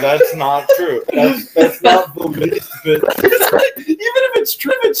 but no, that's not true. That's not the least bit. Even if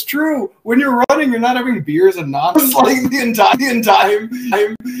it's true, when you're running, you're not having beers and not like the entire time.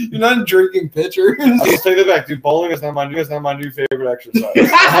 You're not drinking pitchers. I'll take that back, dude. Bowling is not my new favorite exercise.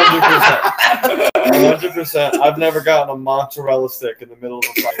 100%. I've never gotten a mozzarella stick in the middle of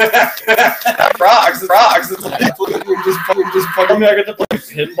a fight. Rocks. It's like you're just fucking. I get to play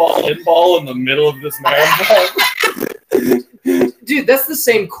pinball in the middle of this marathon. Dude, that's the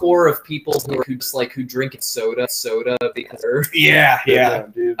same core of people who drink soda because Yeah.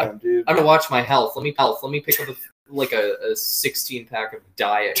 Dude. I'm gonna watch my health. Let me pick up a 16-pack of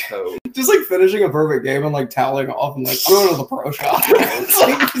Diet Coke. Just like finishing a perfect game and like toweling off and like I'm going to the pro shop. It's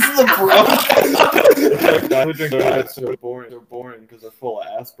like, this is a pro shop. Guys who drink diet soda are boring. They're boring because they're full of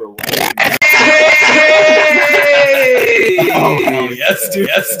aspirin. Oh, yes,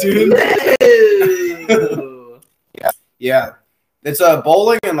 dude. Yeah. It's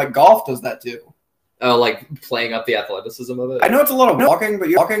bowling and like golf does that too. Oh, like playing up the athleticism of it. I know it's a lot of walking, but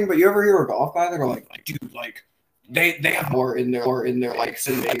you ever hear a golf guy that are like dude, like they have more in their like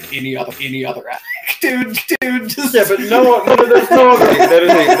than any other act. Dude, just Yeah, but there's no other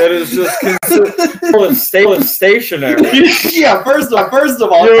that is just considered stationary. Yeah, first of all, I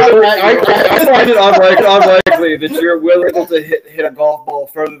find it unlikely that you're willing to hit a golf ball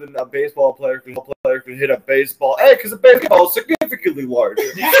further than a baseball player can hit a baseball. Hey, because a baseball is significantly larger.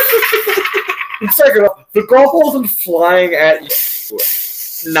 And second off, the golf ball isn't flying at you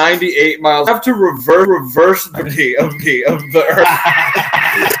 98 miles. You have to reverse the earth.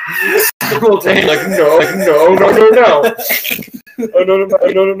 Like no. Oh,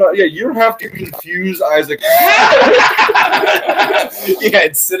 no. Yeah, you don't have to confuse Isaac. Yeah,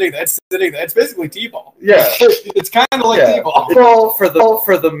 it's sitting there. It's basically T-ball. Yeah. It's kind of like T-ball. It's all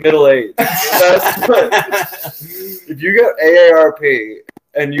for the middle age. If you get AARP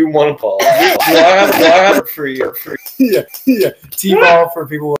and you want to ball, do I have a free? Yeah. T-ball for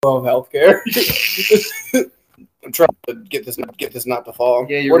people who have healthcare. I'm trying to get this not to fall.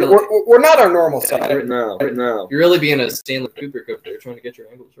 Yeah, we're not our normal size. No. You're really being a Stanley Kubrick there, trying to get your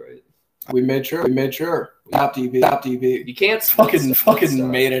angles right. We made sure. Top TV. You can't Fucking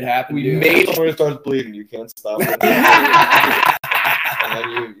made it happen. When it starts bleeding, you can't stop it. And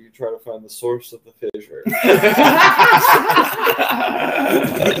then you try to find the source of the fissure.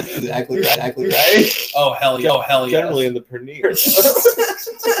 Exactly right. Oh hell yeah. Generally in the perineum.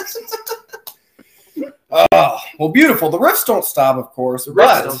 Well, beautiful. The riffs don't stop, of course.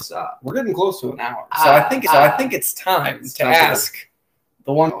 Riffs don't stop. We're getting close to an hour, so I think it's time to ask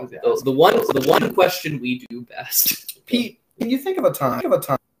the one question we do best. Pete, can you think of a time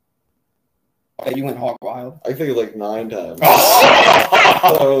that you went hog wild? I think like 9 times.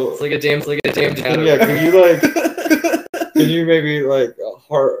 It's like a damn Yeah, can you maybe like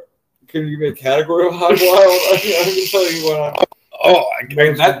can you make category of hog wild? I can tell you what Oh,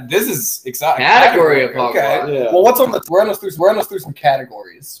 this is exciting. Category of hog wild. Yeah. Well, what's on the? Run us through some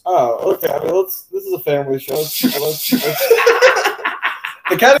categories. Oh, okay. I mean, this is a family show. Let's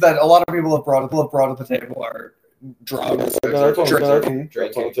The categories that a lot of people have brought to the table are drugs, that's on drinking.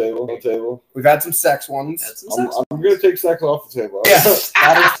 the table. We've had some sex ones. I'm gonna take sex off the table. Yeah,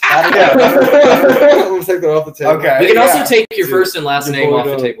 I'm gonna take that off the table. Okay. We can also take your first and last name off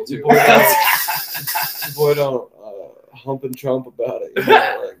the table too. Boy, don't hump and trump about it. You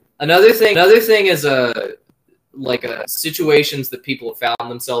know, like. Another thing is situations that people have found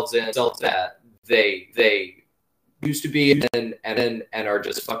themselves in that they used to be in and are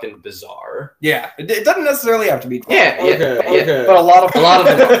just fucking bizarre. Yeah, it doesn't necessarily have to be. Okay. But a lot of them.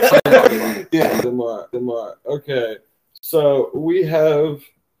 Yeah. Okay. So we have.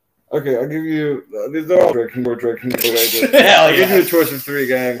 Okay, I'll give you. These are all drinking related. I'll give you a choice of 3,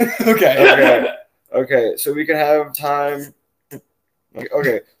 gang. Okay. So we can have time.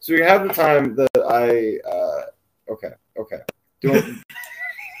 Okay. So we have the time that I. Okay.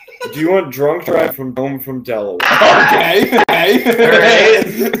 Do you want drunk drive from home from Delaware? Okay.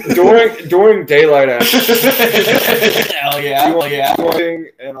 During daylight hours. Hell yeah.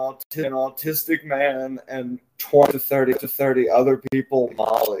 An autistic man and 20 to 30 other people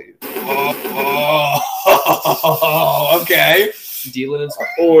Molly. Oh, okay. Dealing in.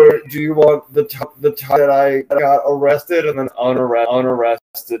 Or do you want the time that I got arrested and then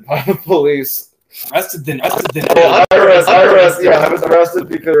unarrested by the police? Arrested then. I was arrested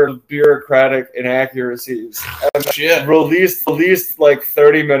because of bureaucratic inaccuracies. And released like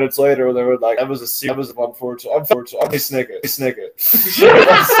 30 minutes later. They were like, that was unfortunate. Unfortunately, snicket.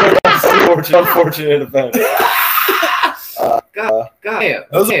 Unfortunate event.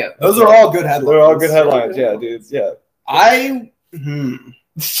 Those are all good headlines. They're all good headlines. Yeah, dudes. Yeah.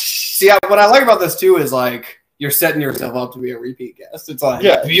 See, what I like about this too is like you're setting yourself up to be a repeat guest. It's like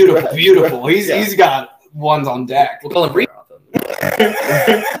beautiful, right, beautiful. right, He's got ones on deck. We'll call him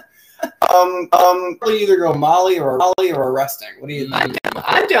Probably either go Molly or arresting. What do you think?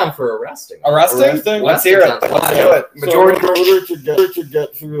 I'm down for arresting. Arresting? Let's hear it. Let's do it. Majority in order to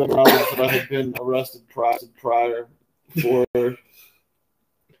get through the knowledge that I had been arrested prior for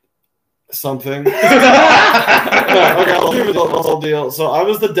something. Okay, I'll give it the whole deal. So I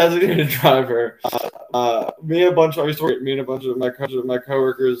was the designated driver. Me and a bunch of my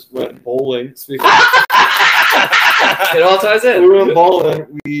coworkers went bowling. Speaking It all ties in. We went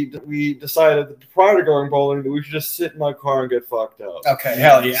bowling. We decided that prior to going bowling that we should just sit in my car and get fucked up. Okay,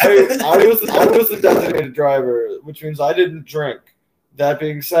 hell yeah. I was the designated driver, which means I didn't drink. That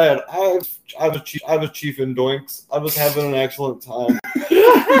being said, I was chief in doinks. I was having an excellent time.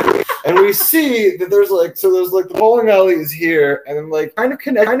 And we see that there's the bowling alley is here, and then like kind of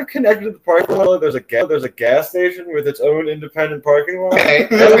connected to the parking lot. There's a gas station with its own independent parking lot. Okay.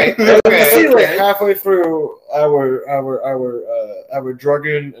 We see like halfway through our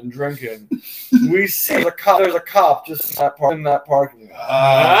drugging and drinking, we see there's a cop just in that parking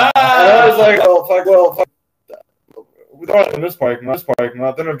lot. And I was like, oh fuck, fuck. They're not in this parking lot.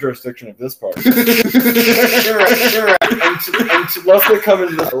 They don't have jurisdiction of this park. You're right. And unless they come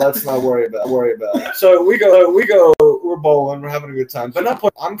into this, let's not worry about it. So we go, we're bowling, we're having a good time. But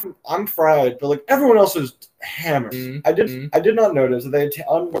I'm fried, but like everyone else is hammered. Mm-hmm. I did not notice that they had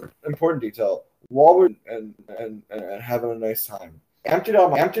important detail while we're and having a nice time. Emptied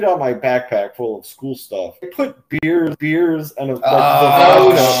out my backpack full of school stuff. I put beers and the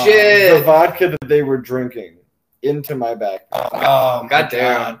vodka that they were drinking into my backpack. Oh, God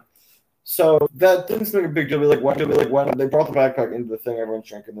damn. So that didn't seem like a big deal. When they brought the backpack into the thing, everyone's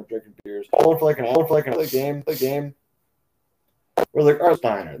drinking. They're drinking beers. All for like an hour, the game. We're like, our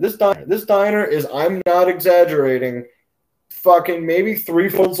diner. This diner is, I'm not exaggerating, fucking maybe 3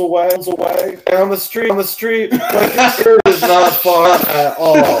 foot away. On the street. Like, it is not far at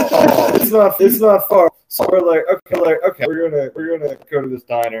all. It's not far. So we're like, okay, we're gonna go to this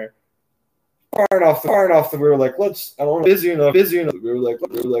diner. Far enough that we were like, busy enough. We were like,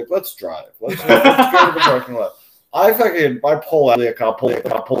 let's drive. Let's go to the parking lot. I pull out the cop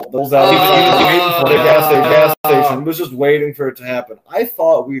pulls out the gas station. Was just waiting for it to happen. I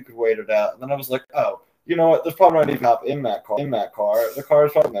thought we could wait it out, and then I was like, oh, you know what? There's probably not even a cop in that car. The car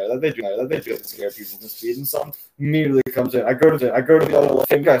is probably there. That they do to scare people to speed, and something immediately comes in. I go to the other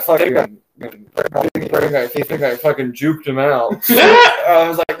left. Guy fucking juked him out. I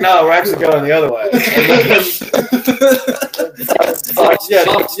was like, no, we're actually going the other way. 5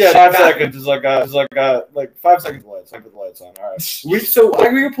 seconds is like 5 seconds. Lights. I put the lights on. All right. We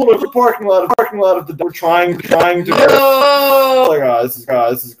pulled over the parking lot of the door, trying to go. Like,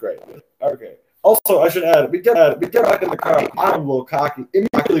 this is great. Okay. Also, I should add, we get back in the car. I'm a little cocky.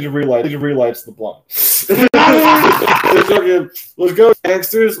 Immediately to relights the blunt. Let's go,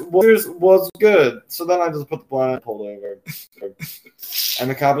 gangsters. What's good? So then I just put the blunt and pulled over. And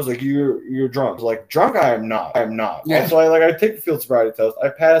the cop was like, "You're drunk." I was like, "Drunk? I am not. Yeah. So I take the field sobriety test. I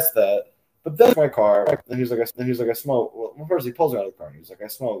passed that. But then my car. And he's like, I smell. Well, first he pulls me out of the car. And he's like, I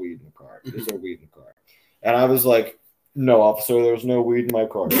smell weed in the car. Is there weed in the car? And I was like, no, officer, there's no weed in my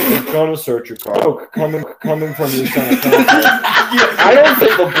car. I'm going to search your car. Oh, coming from this kind of car. I don't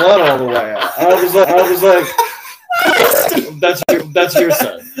take the blood all the way out. I was like, that's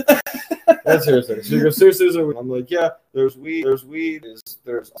hearsay. That's hearsay. So you go, seriously, I'm like, yeah, there's weed.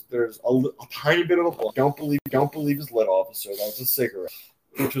 There's a tiny bit of a blood. Don't believe his lit, officer. That's a cigarette.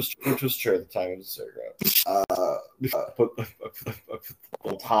 Which was true at the time. It was a cigarette. Put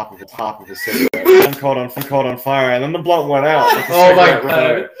on top of the cigarette. And caught on fire, and then the blunt went out. Oh my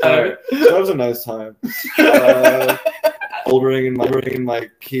god! So that was a nice time. Bouldering in my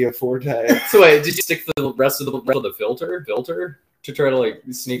Kia Forte. So wait, did you stick the rest of the filter to try to like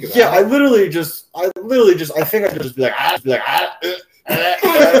sneak it out? Yeah, I literally just I think I could just be like and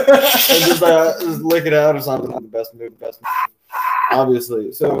just lick it out or something. The best move.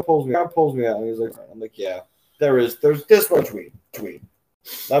 Obviously. So it pulls me out, and he's like, I'm like, yeah, there's this much weed.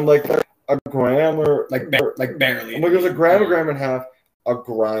 I'm like, a gram or like barely. I'm like, there's a gram and a half, a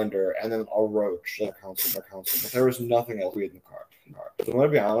grinder, and then a roach that counts. But there was nothing else weed in the car. So I'm gonna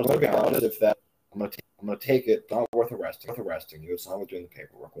be honest. If that, I'm gonna take it. Not worth arresting you. It's not worth doing the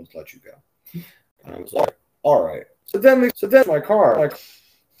paperwork. We'll just let you go. And I was like, all right. So then my car, like,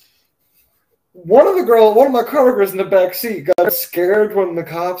 one of my coworkers in the back seat got scared when the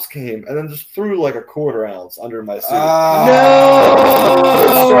cops came, and then just threw like a $1/4 under my seat. No!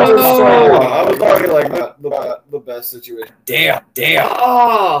 I was already like the best situation. Damn.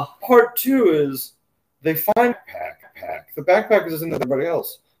 Part 2 is they find backpack. The backpack is in everybody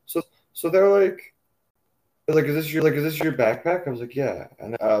else. So they're like, is this your backpack? I was like, yeah.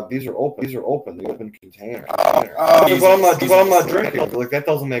 And these are open. The open container. But I'm not drinking. Like, that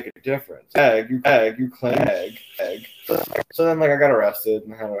doesn't make a difference. You claim egg. So then, like, I got arrested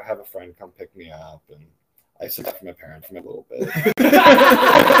and I had to have a friend come pick me up, and I sit for my parents for a little bit.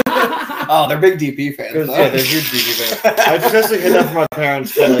 Oh, they're big DP fans. Yeah, they're huge DP fans. I just basically hid that for my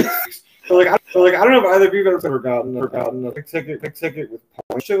parents for like. I don't know if either of you have ever gotten a ticket with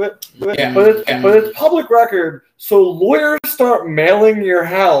points to it. Yeah. But it's public record, so lawyers start mailing your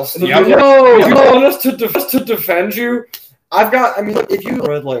house. Yep. You want us to defend you? If you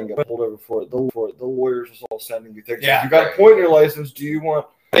red light and get pulled over for it, the lawyers are all sending you things. Yeah. You got a point in your license. Do you want?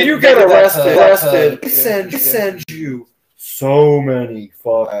 If you get arrested, they send you so many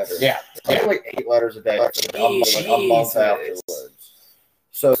letters. Yeah. I get like 8 letters a day, like a month afterwards.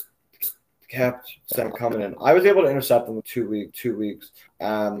 So kept coming in. I was able to intercept them in 2 weeks.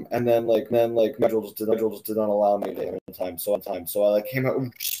 And then Metro just did not allow me to in time. So I like came out,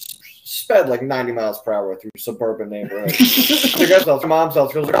 sped like 90 miles per hour through suburban neighborhood. I guess mom's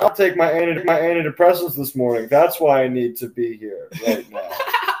house goes, I'll take my antidepressants this morning. That's why I need to be here right now.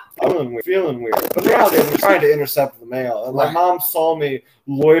 I'm feeling weird. But the reality is I'm trying to intercept the mail. And my mom saw me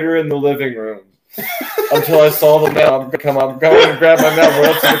loiter in the living room until I saw the mail. I'm going to grab my mail, run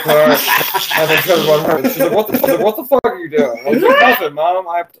up to the car, and then try to run home. She's like, what the fuck are you doing? I was like, nothing, Mom.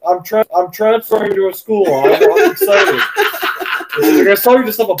 I'm transferring to a school. I'm excited. She's like, I saw you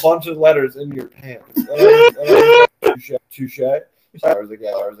just have a bunch of letters in your pants. And I was like, touche. I was like,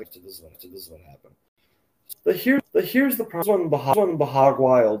 this is what happened. But here's the problem when the hog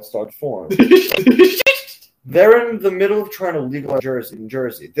wild starts forming. They're in the middle of trying to legalize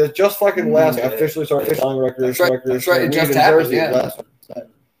Jersey. They're just fucking officially started selling recreational That's right. It just in happened. Jersey. Yeah.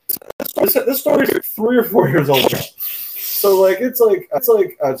 This story is 3 or 4 years old now. So like it's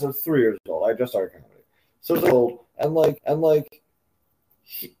 3 years old. I just started comedy. So it's old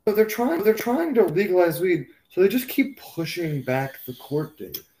so they're trying to legalize weed. So they just keep pushing back the court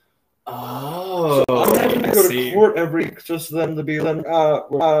date. Oh, so I'm having to go to court every week just for them to be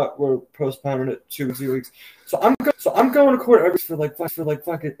we're postponing it 2 weeks. So I'm going to court for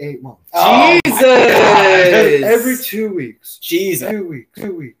fucking 8 months. Oh, Jesus! Every 2 weeks. Jesus. 2 weeks.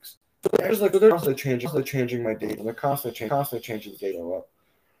 2 weeks. They're constantly changing my date, and they're constantly changing the date.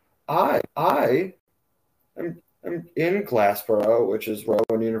 I'm in Glassboro, which is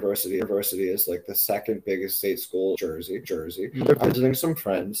Rowan University. University is like the second biggest state school in Jersey. They're visiting some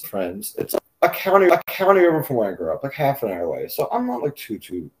friends. It's a county over from where I grew up, like half an hour away. So I'm not like too.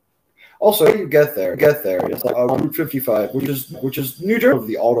 Also, when you get there, it's like Route 55, which is New Jersey,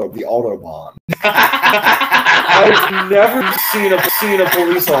 the Autobahn. I've never seen a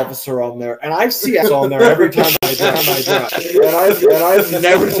police officer on there, and I see us on there every time I drive. And I've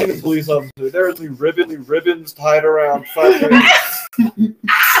never seen a police officer. There's ribbons tied around fucking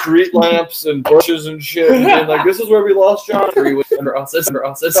street lamps and bushes and shit. And like, this is where we lost John. Wooden crosses.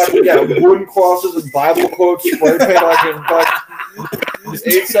 Yeah, wooden crosses and Bible quotes, spray paint like in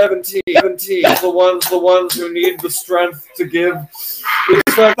 817, the ones who need the strength to give.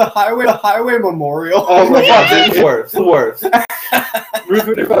 It's like the highway memorial. Oh my god, the worst. Route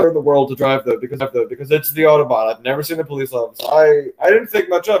 55 in the world to drive though, because it's the Autobahn. I've never seen a police officer. I didn't think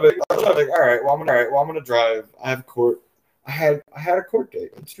much of it. I was like, all right, well I'm gonna drive. I have court. I had a court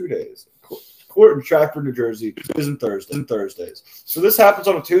date in 2 days. Court in Stratford, New Jersey is in Thursdays. So this happens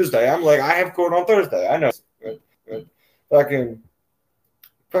on a Tuesday. I'm like, I have court on Thursday. I know. Fucking.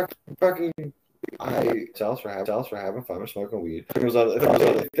 I sales for having fun or smoking weed.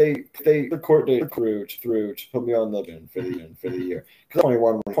 The court date through to put me on the bin for the year. Because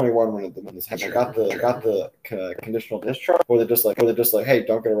 21 when this happened. I got the conditional discharge, or they're just like, hey,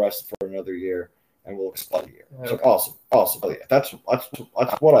 don't get arrested for another year, and we'll expel you. It's like awesome. Yeah, that's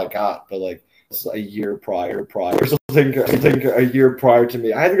what I got. But like, this is a year prior. Something a year prior to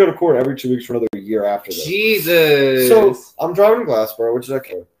me. I had to go to court every 2 weeks for another year after this. Jesus. So I'm driving to Glassboro, which is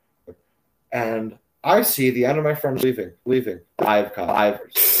okay. And I see the end of my friends leaving. I've and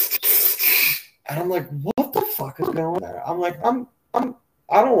I'm like, what the fuck is going on there? I'm like, I don't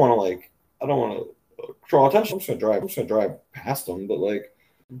want to draw attention. I'm just gonna drive past them, but like,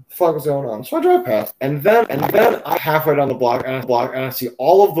 what the fuck is going on? So I drive past, and then I'm halfway down the block, and I see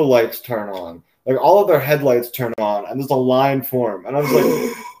all of the lights turn on, like all of their headlights turn on, and there's a line form, and I was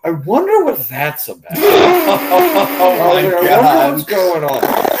like, I wonder what that's about. Oh my I wonder god. what's going on.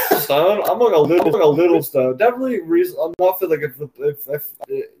 Stone. I'm like a little stone. Definitely reason. I'm not feel like if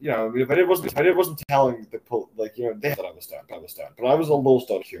you know, I mean, if I wasn't telling the like, you know, they thought I was stoned, but I was a little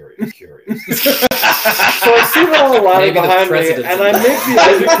stone curious. So I see them all lying behind me, and I make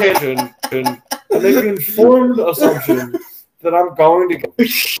I make the informed assumption that I'm going to go.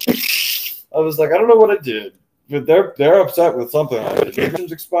 I was like, I don't know what I did, but they're upset with something.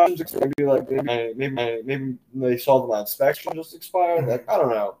 Maybe expired. Maybe they saw that my inspection just expired. Like, I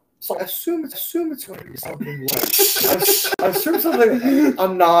don't know. So I assume it's going to be something like I assume something a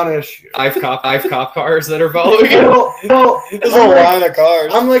non-issue. I've cop cars that are following you. Well, There's a line of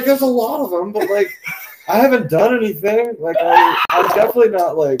cars. I'm like, there's a lot of them, but like, I haven't done anything. Like, I'm definitely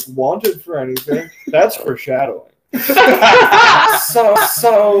not like wanted for anything. That's foreshadowing. So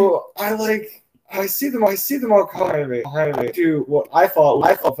I see them all behind me to what I thought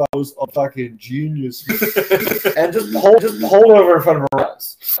was a fucking genius, and just hold over in front of her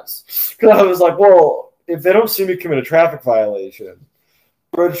eyes. Because I was like, well, if they don't see me commit a traffic violation,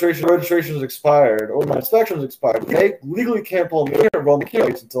 registration is expired or my inspection is expired, they legally can't pull me and roll me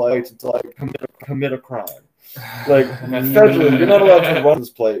until I commit a crime. Like, federally, you're not allowed to run this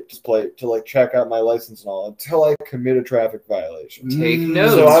plate to like check out my license and all until I commit a traffic violation. Take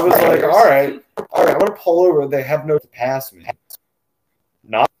notes. So I was like, all right, I'm gonna pull over. They have no to pass me.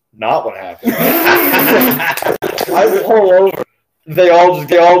 Not what happened. I pull over. They all just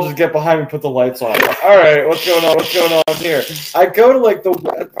get behind me and put the lights on. Like, all right, what's going on here? I go to like at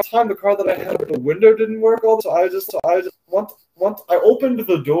the time the car that I had, the window didn't work. So I just once I opened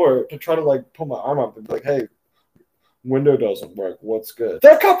the door to try to like pull my arm up and be like, hey, window doesn't work. What's good?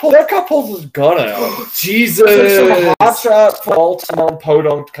 That cop pulls his gun out. Jesus. Some hotshot Baltimore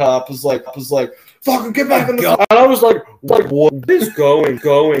podunk cop was like, fucking get back in the car. And I was like, what is going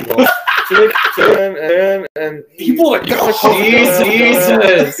on? And people are Jesus.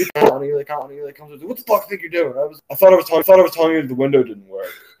 He comes with, what the fuck do you think you're doing? I thought I was telling you the window didn't work.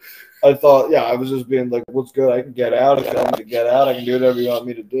 I thought, yeah, I was just being like, what's good? I can get out. If I need to get out, I can do whatever you want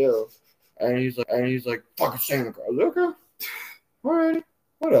me to do. And he's like, fucking stay in the car. I was like, okay, all right,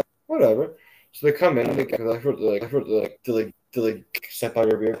 whatever. So they come in and I heard to step out of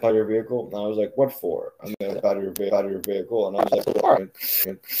your vehicle, and I was like, what for? I'm gonna step out of your vehicle, and I was like, all right.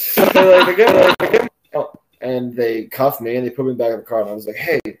 And they cuffed me and they put me back in the car, and I was like,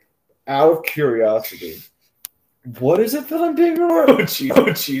 hey, out of curiosity, what is it that I'm being arrested?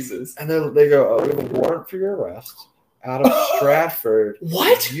 Oh Jesus! And they go, oh, we have a warrant for your arrest out of Stratford.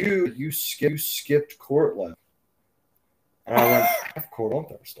 What? You skipped court last. And I went, I have court on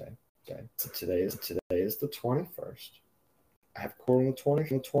Thursday. Okay. So today is the 21st. I have court on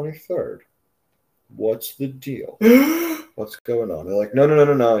the 23rd. What's the deal? What's going on? They're like, no.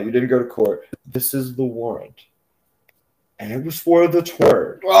 You didn't go to court. This is the warrant. And it was for the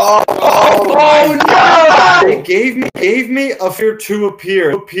 3rd. Oh no! They gave me a fear to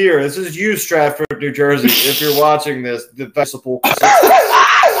appear. This is you, Stratford, New Jersey. If you're watching this, the festival.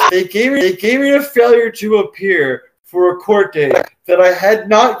 They gave me a failure to appear for a court date that I had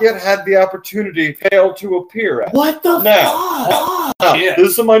not yet had the opportunity to fail to appear at. What the fuck? Yeah.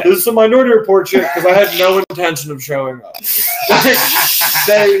 This is a Minority Report shit because I had no intention of showing up.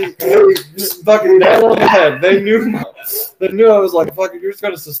 they fucking nailed on the head. They knew I was like, fucking, you're just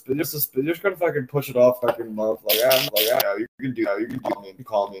gonna fucking push it off fucking month. Like, yeah, you can do that. You can do me. You can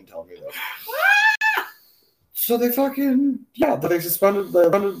call me and tell me that. So they fucking, yeah, they suspended, so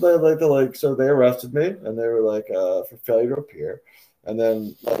they arrested me, and they were like, for failure to appear, and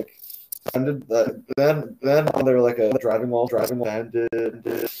then, like, then they were like a driving while ended, and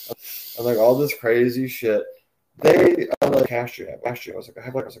like all this crazy shit. They like cashed you. I was like, I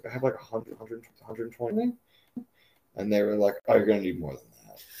have like 120, and they were like, oh, you're gonna need more than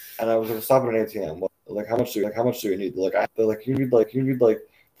that. And I was like, stop at an ATM. Like, how much do you need? You need to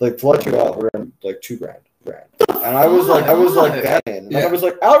let you out. We're in like $2,000. And I was like, that in. And I was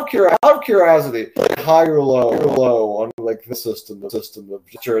like, out of curiosity, like, high or low on like the system of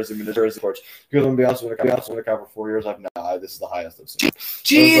Jersey courts. Because I'm gonna be honest, when I was for 4 years, this is the highest I've seen.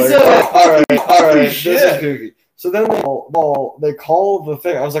 Jesus! Like, all right, this is kooky. So then they call the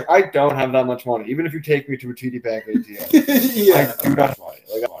thing. I was like, I don't have that much money. Even if you take me to a TD Bank ATM, Yeah. I do not have money.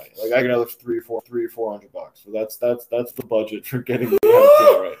 Like I can have $400. So that's the budget for getting me out of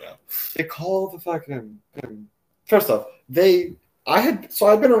jail right now. They call the fucking. First off, I'd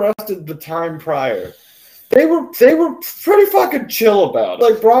been arrested the time prior. They were pretty fucking chill about it.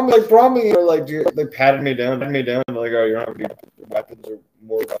 Like brought me, or like they patted me down, like, oh, you don't have any weapons or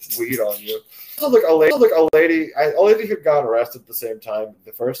more weed on you. So like a lady who got arrested at the same time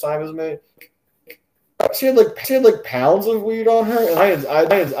the first time as me. She had like pounds of weed on her, and I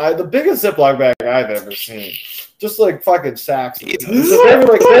had the biggest Ziploc bag I've ever seen. Just like fucking sacks. So they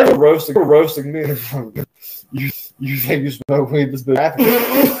were roasting me. You think you smoke weed this big?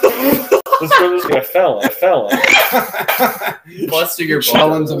 This girl is a felon. Busting your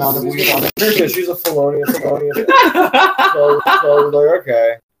Felon's amount of weed on it. Yeah, she's a felonious. So I was like,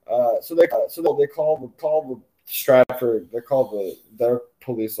 okay. So they called the Stratford. They called their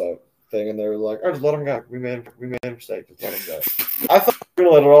police thing, and they were like, "Oh, just let him go. We made a mistake. Just let him go." I thought we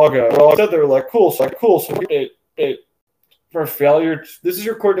were gonna let it all go. They were like, "Cool." So for failure, this is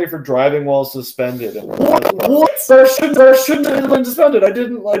your court date for driving while suspended. And what? There shouldn't have been suspended. I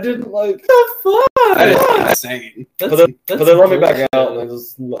didn't like. The fuck? That's insane. But they let me back out, and I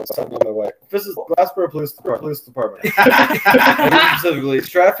just sent me on my way. This is Glassboro Police Department. Specifically,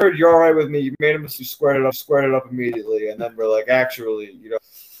 Stratford, you're all right with me. You made a mistake. You squared it up immediately, and then we're like, actually,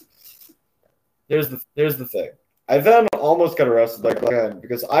 Here's the thing. I then almost got arrested again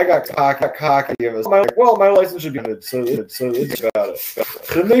because I got cocky. I was like, well, my license should be ended, so it's about it.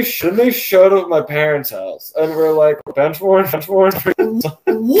 Then they showed up at my parents' house and were like, bench warrant. What?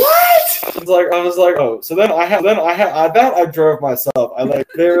 I was like, oh. So then I drove myself.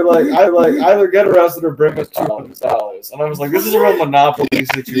 They were like, either get arrested or bring us $200, and I was like, this is a real monopoly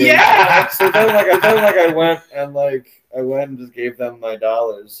situation. Yeah. So then I went and just gave them my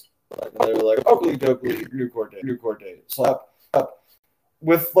dollars. And they were like, "Oakley dokley, new court date." So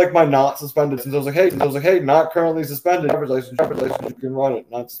with like my not suspended, since I was like, "Hey, not currently suspended. Driver's license, you can run it,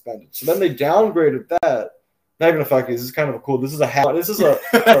 not suspended." So then they downgraded that. Not even a fuck you. This is kind of a cool. This is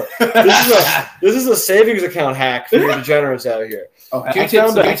a savings account hack for you degenerates out here. Oh, I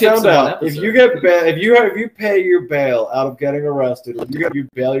found out if you pay your bail out of getting arrested, or you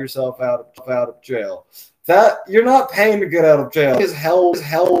bail yourself out of jail. That you're not paying to get out of jail is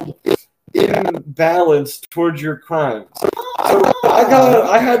held in balance towards your crime. So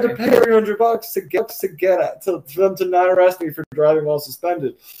I had to pay $300 for them to not arrest me for driving while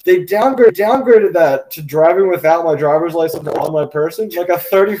suspended. They downgraded that to driving without my driver's license on my person, like a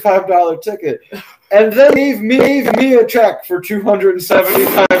 $35 ticket, and then gave me a check for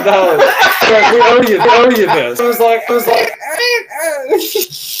 $275. Like, we owe you this. I was like.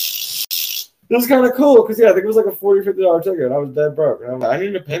 It was kind of cool because I think it was like a $40, $50 ticket. And I was dead broke. And I'm like, I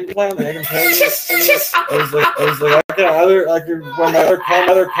need a payment plan. I can pay this. I was like, I can either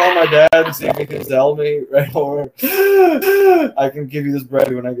call my dad and see if he can sell me, right? Or I can give you this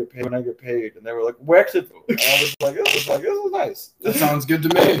bread when I get paid. And they were like, where to? And I was like, this is nice. That sounds good to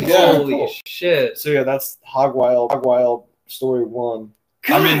me. Yeah, Holy cool. shit! So yeah, that's Hog Wild story 1.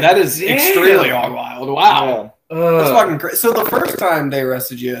 I mean, that is extremely hog wild. Wow. Yeah. That's fucking crazy. So the first time they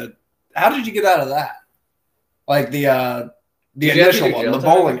arrested you, how did you get out of that? Like the initial one, the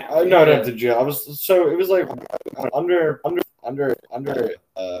bowling alley. No, not to jail. It was like under.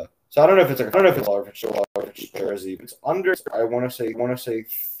 So I don't know if it's or if it's Jersey. It's under. I want to say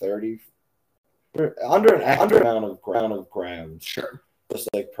 30. Under an amount of grams. Sure. Just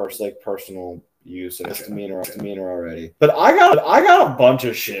like personal use and misdemeanor already. But I got a bunch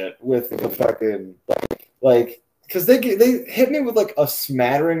of shit with the fucking like. Because they hit me with like a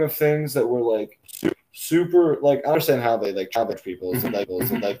smattering of things that were like super like I understand how they like charge people and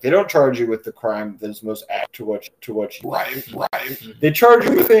like they don't charge you with the crime that is most apt to what you right. They charge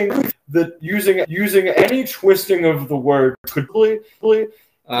you with things that using any twisting of the word could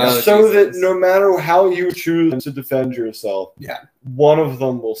that no matter how you choose to defend yourself, one of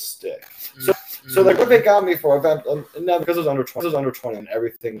them will stick. So like what they got me for, now because it was under 20 and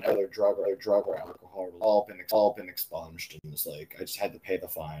everything, other drug or alcohol, all been expunged, and it's like I just had to pay the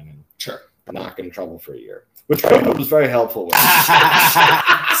fine and not get in trouble for a year, which was very helpful. With Stay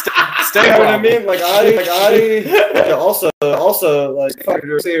you know what I mean? Like I also like fucking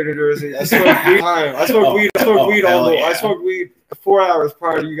New Jersey. I smoked weed. I smoked weed 4 hours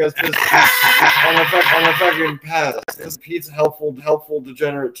prior to you guys on a fucking pass. This pizza helpful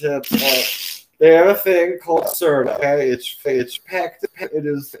degenerate tips. They have a thing called syrup. Okay, it's packed. It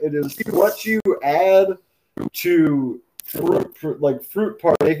is what you add to fruit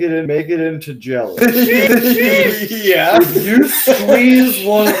part. Make it into jelly. Yeah. If you squeeze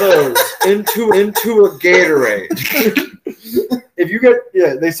one of those into a Gatorade. If you get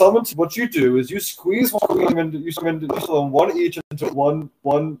they summon. What you do is you squeeze one into one each into one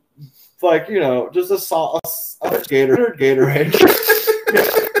like just a Gatorade.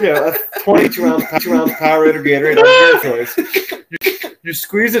 Yeah, a 22 ounce Powerade Gatorade. That's your choice. You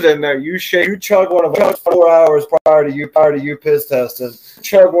squeeze it in there. You shake. You chug one of those 4 hours prior to you piss testing.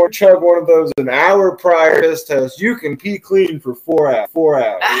 Chug one of those an hour prior to piss test. You can pee clean for 4 hours. 4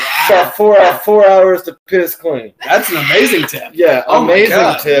 hours. Got 4 hours to piss clean. That's an amazing tip. Yeah,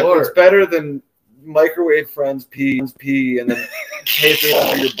 amazing tip. Lord. It's better than microwave friends pee and then taping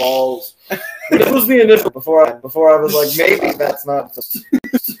over your balls. This was the initial before I was like, maybe that's not.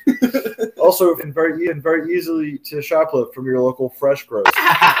 Also, and very easily to shoplift from your local fresh grocer.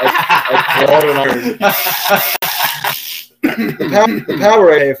 I bought an the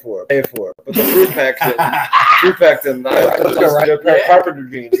power I pay for it, but the fruit pack didn't. Carpenter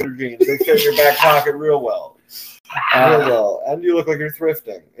jeans. They fit in your back pocket real well. And you look like you're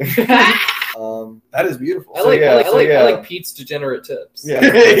thrifting. That is beautiful. I like Pete's degenerate tips. Yeah.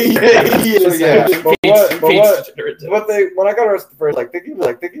 But when I got arrested first, they gave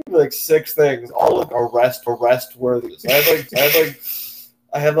me 6 things, all arrest worthy. So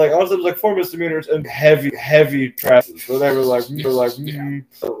I had honestly 4 misdemeanors and heavy traffic. So they were like, I didn't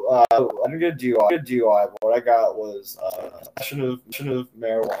get a DUI. But what I got was possession of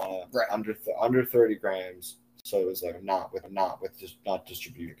marijuana under 30 grams. So it was not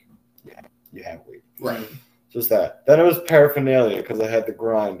distributing. Yeah, you have weed. Right. Just that. Then it was paraphernalia because I had the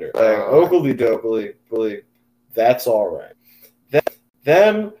grinder. Oakley dokley, that's all right.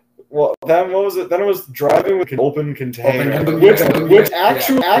 Then what was it? Then it was driving with an open container, which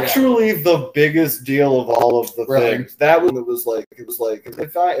actually the biggest deal of all of the things. That was it was like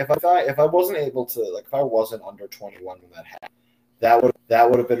if I wasn't able to if I wasn't under 21 when that happened. That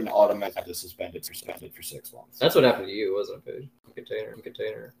would have been an automatic suspended for 6 months. That's what happened to you, wasn't it, Paige?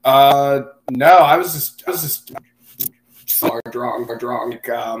 Container. No, I was just far drunk.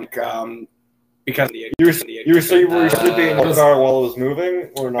 Because you were sleeping in the car while it was moving,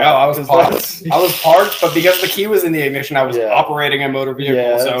 or not? No, I was parked. I was parked, but because the key was in the ignition, I was operating a motor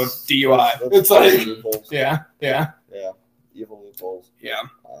vehicle, so DUI. It's like evil loopholes. Yeah.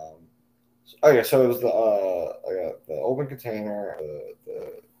 Okay, so it was the open container,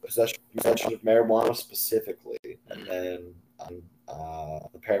 the possession of marijuana specifically, and then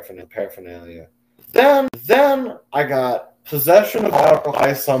the paraphernalia. Then I got possession of alcohol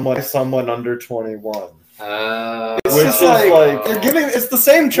by someone under 21. It's just like they're giving. It's the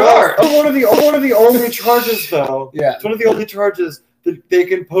same charge. One of the only charges, though. Yeah. It's one of the only charges that they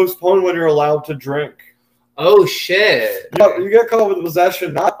can postpone when you're allowed to drink. Oh shit! You get caught with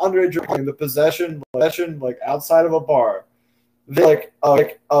possession, not underage drinking. The possession outside of a bar. They're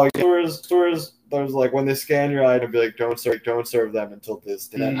stores. There's when they scan your item, be like, don't serve them until this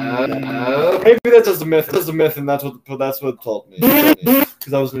day. Maybe that's just a myth. That's a myth, and that's what told me.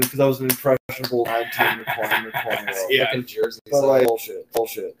 Because I was an impressionable 19 or 20-year-old. Yeah, in Jersey. But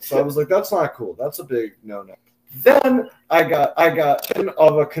bullshit. So I was like, that's not cool. That's a big no-no. Then I got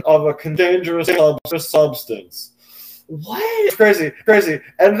of a dangerous substance. What? It's crazy.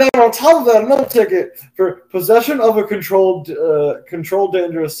 And then on top of that, another ticket for possession of a controlled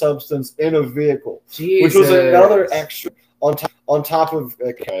dangerous substance in a vehicle, which was another extra on top of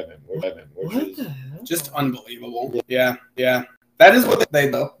driving. What the hell? Just unbelievable. Yeah. That is what they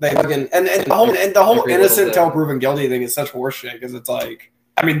fucking and the whole innocent until proven guilty thing is such horseshit because it's like.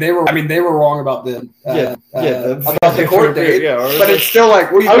 I mean, they were wrong about the about the court date, but it's still like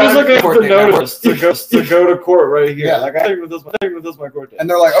I was looking at the notice to go to court right here. Yeah. I think with this my court date, and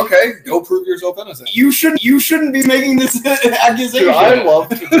they're like, okay, go prove yourself innocent. You shouldn't be making this accusation. Dude, I love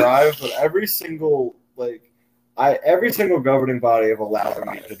to drive, but every single governing body have allowed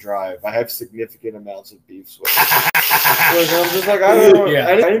me to drive. I have significant amounts of beefs with. I'm just I don't know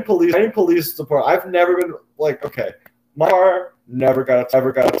any police support. I've never been okay. My car never got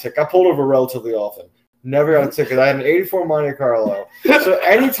a ticket. I pulled over relatively often. Never got a ticket. I had an 84 Monte Carlo. So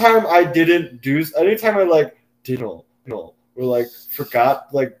anytime I did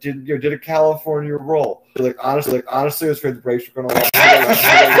forgot, did a California roll. Honestly, I was afraid the brakes were going to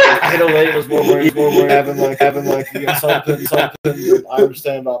hit a lane. It was more worried having something. I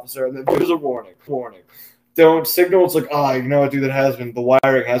understand, officer. And then there's a warning. Don't signal. It's what, dude, the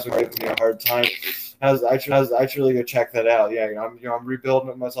wiring has been giving me a hard time. I should really go check that out. Yeah, I'm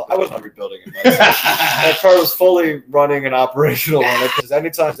rebuilding it myself. I wasn't rebuilding it myself. That car was fully running and operational on it. Because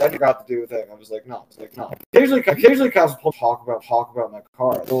anytime I got to do with it, I was like, no. Occasionally, cops will talk about my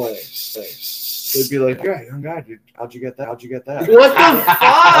car. They'd be like, yeah, young guy, dude, how'd you get that? What the fuck?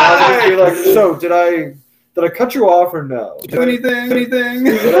 I'd be like, so did I cut you off or no? Do anything? Did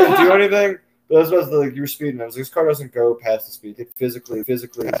I do anything? But that's what you were speeding. I was like, this car doesn't go past the speed. It physically is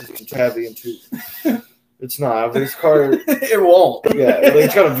too heavy and too. It's not. This car, it won't. Yeah, like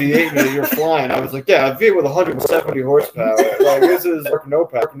it's got a V8 and you're flying. I was like, yeah, a V8 with 170 horsepower. Like this is no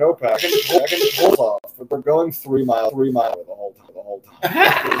pack. I can pull off. We're going 3 miles the whole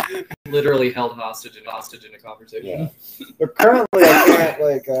time. Literally held hostage in a conversation. Yeah. But currently,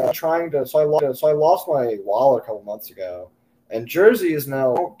 I can't trying to. So I lost my wallet a couple months ago, and Jersey is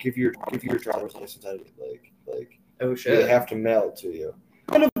now give your driver's license out of like oh shit. They have to mail it to you.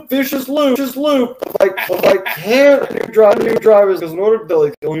 And a vicious loop. Like can't new drivers because in order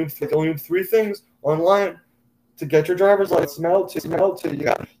to only need 3 things online to get your driver's license mailed to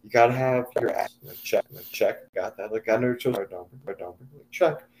you. You gotta have your ass. Check. Got that. Like I know your social number.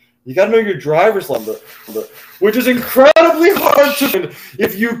 Check. You gotta know your driver's number, which is incredibly hard to find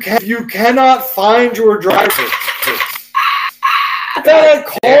if you cannot find your driver's license. I gotta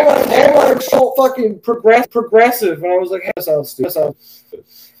call my fucking progressive, and I was like, hey, that sounds stupid.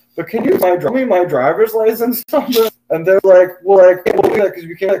 But can you drop me my driver's license number? And they're like, well, do that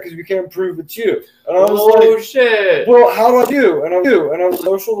because we can't prove it's you. And I was like, oh shit. Well, how do I do? And I was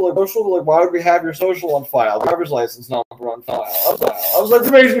social, why would we have your social on file? Driver's license number on file. I was like,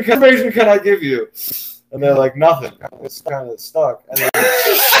 information can I give you? And they're like, nothing. It's kind of stuck. And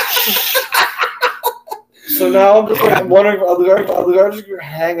so now I'm wondering, are they just gonna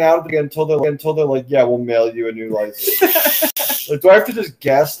hang out again until they're like, yeah, we'll mail you a new license. Like, do I have to just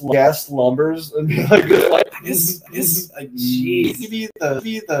guess numbers and be like, jeez, be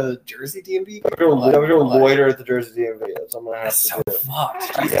the Jersey DMV? I'm gonna loiter at the Jersey DMV. That's what I'm gonna have That's to so do.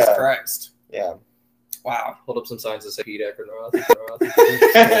 fucked. Jesus Christ. Yeah. Wow. Hold up some signs that say Pete Eckenroth.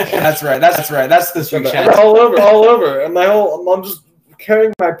 That's right. That's the street chat. All over. And I'm just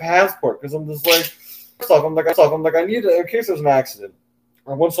carrying my passport because I'm just like, I'm like, I need it in case there's an accident.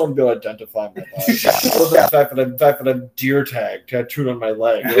 I want someone to be able to identify my leg. The fact that I'm deer tag tattooed on my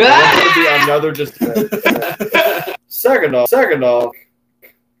leg. It would be another just. Second off,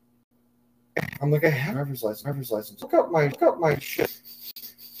 I'm like, I have a driver's license. Look up my shit.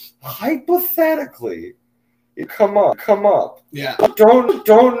 Hypothetically, it come up. Yeah.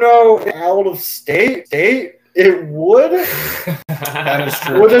 Don't know out of state. It would. That is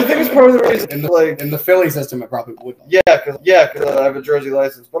true. Well, I think it's part of the reason. In the Philly system, it probably wouldn't. Yeah, because I have a Jersey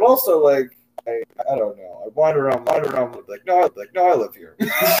license, but also I don't know. I wander around like, no, I live here. You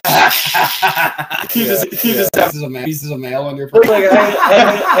just have pieces of mail on your phone. Like,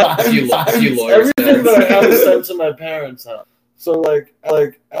 a few lawyers. Everything that I have is sent to my parents' house. So well, it's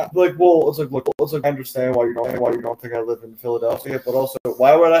like I understand why you don't think I live in Philadelphia, but also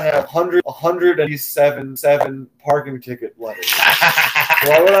why would I have 187 parking ticket letters?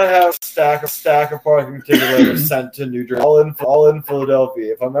 Why would I have a stack of parking ticket letters sent to New Jersey, all in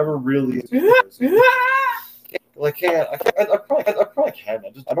Philadelphia? If I'm ever really in New Jersey, I probably can.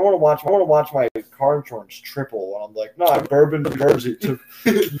 I don't want to watch my car insurance triple when I'm like, no, I'm Bourbon, New Jersey to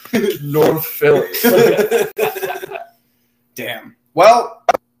North Philly. Damn. Well,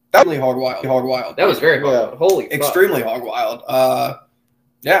 that was really hog wild. That was very hog. Holy fuck. Extremely hog wild.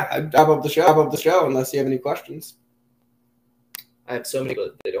 Yeah, I'd wrap up the show unless you have any questions. I have so many,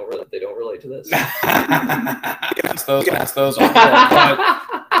 but they don't relate to this. Ask those on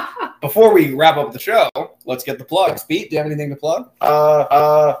but before we wrap up the show, let's get the plugs. Pete, do you have anything to plug?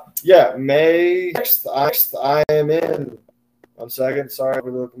 Yeah, May 6th, I am in. 1 second, sorry,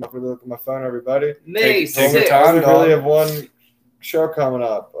 we're looking at my phone, everybody. May 6th. We really have one show coming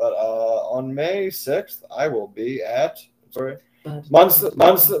up, but on May 6th, I will be at May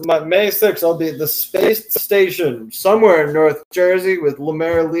 6th, I'll be at the Space Station somewhere in North Jersey with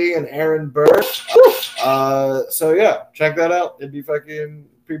Lamar Lee and Aaron Burr. So yeah, check that out. It'd be fucking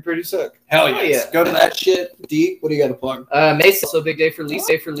pretty sick. Hell yes. Go to that shit. D, what do you got to plug? May 6th, also big day for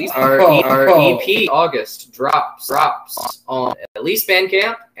release. Our EP August drops on at least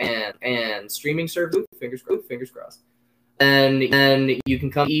Bandcamp and streaming service. Fingers crossed. And you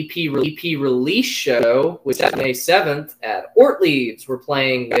can come EP release show, which is May 7th at Ortleaves. We're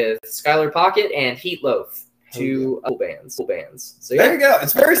playing with Skylar Pocket and Heat Loaf, two cool bands. So there you go.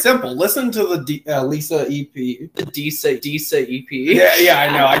 It's very simple. Listen to the Lisa EP. The Disa EP. Yeah, I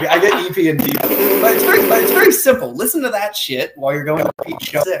know. I get EP and D, but it's very simple. Listen to that shit while you're going to Pete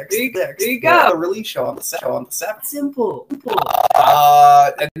show 6. There you go. The release show on the 7th. Simple.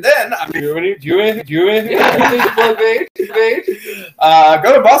 And then Do you anything?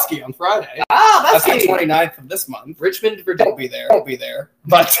 go to Busky on Friday. That's the Busky. 29th of this month. Richmond, Virginia. Won't be there.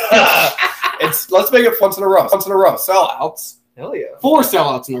 But let's make it once in a row. Sellouts. Hell yeah. 4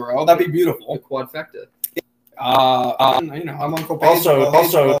 sellouts in a row. That'd be beautiful. The quadfecta. I'm Uncle Page.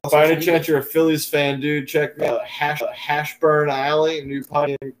 Also, if by any chance you're a Phillies fan, dude, check me out. Hashburn Alley, new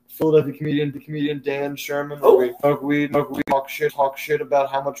podcast. Philadelphia comedian Dan Sherman. Where we smoke weed, talk shit about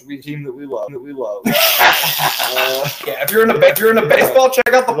how much team that we love. Yeah, if you're in a baseball,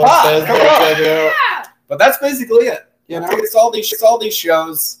 check out the pod. Come on. But that's basically it. You know, it's all these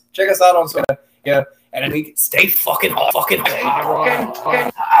shows. Check us out on Twitter. Yeah, and we stay fucking hot.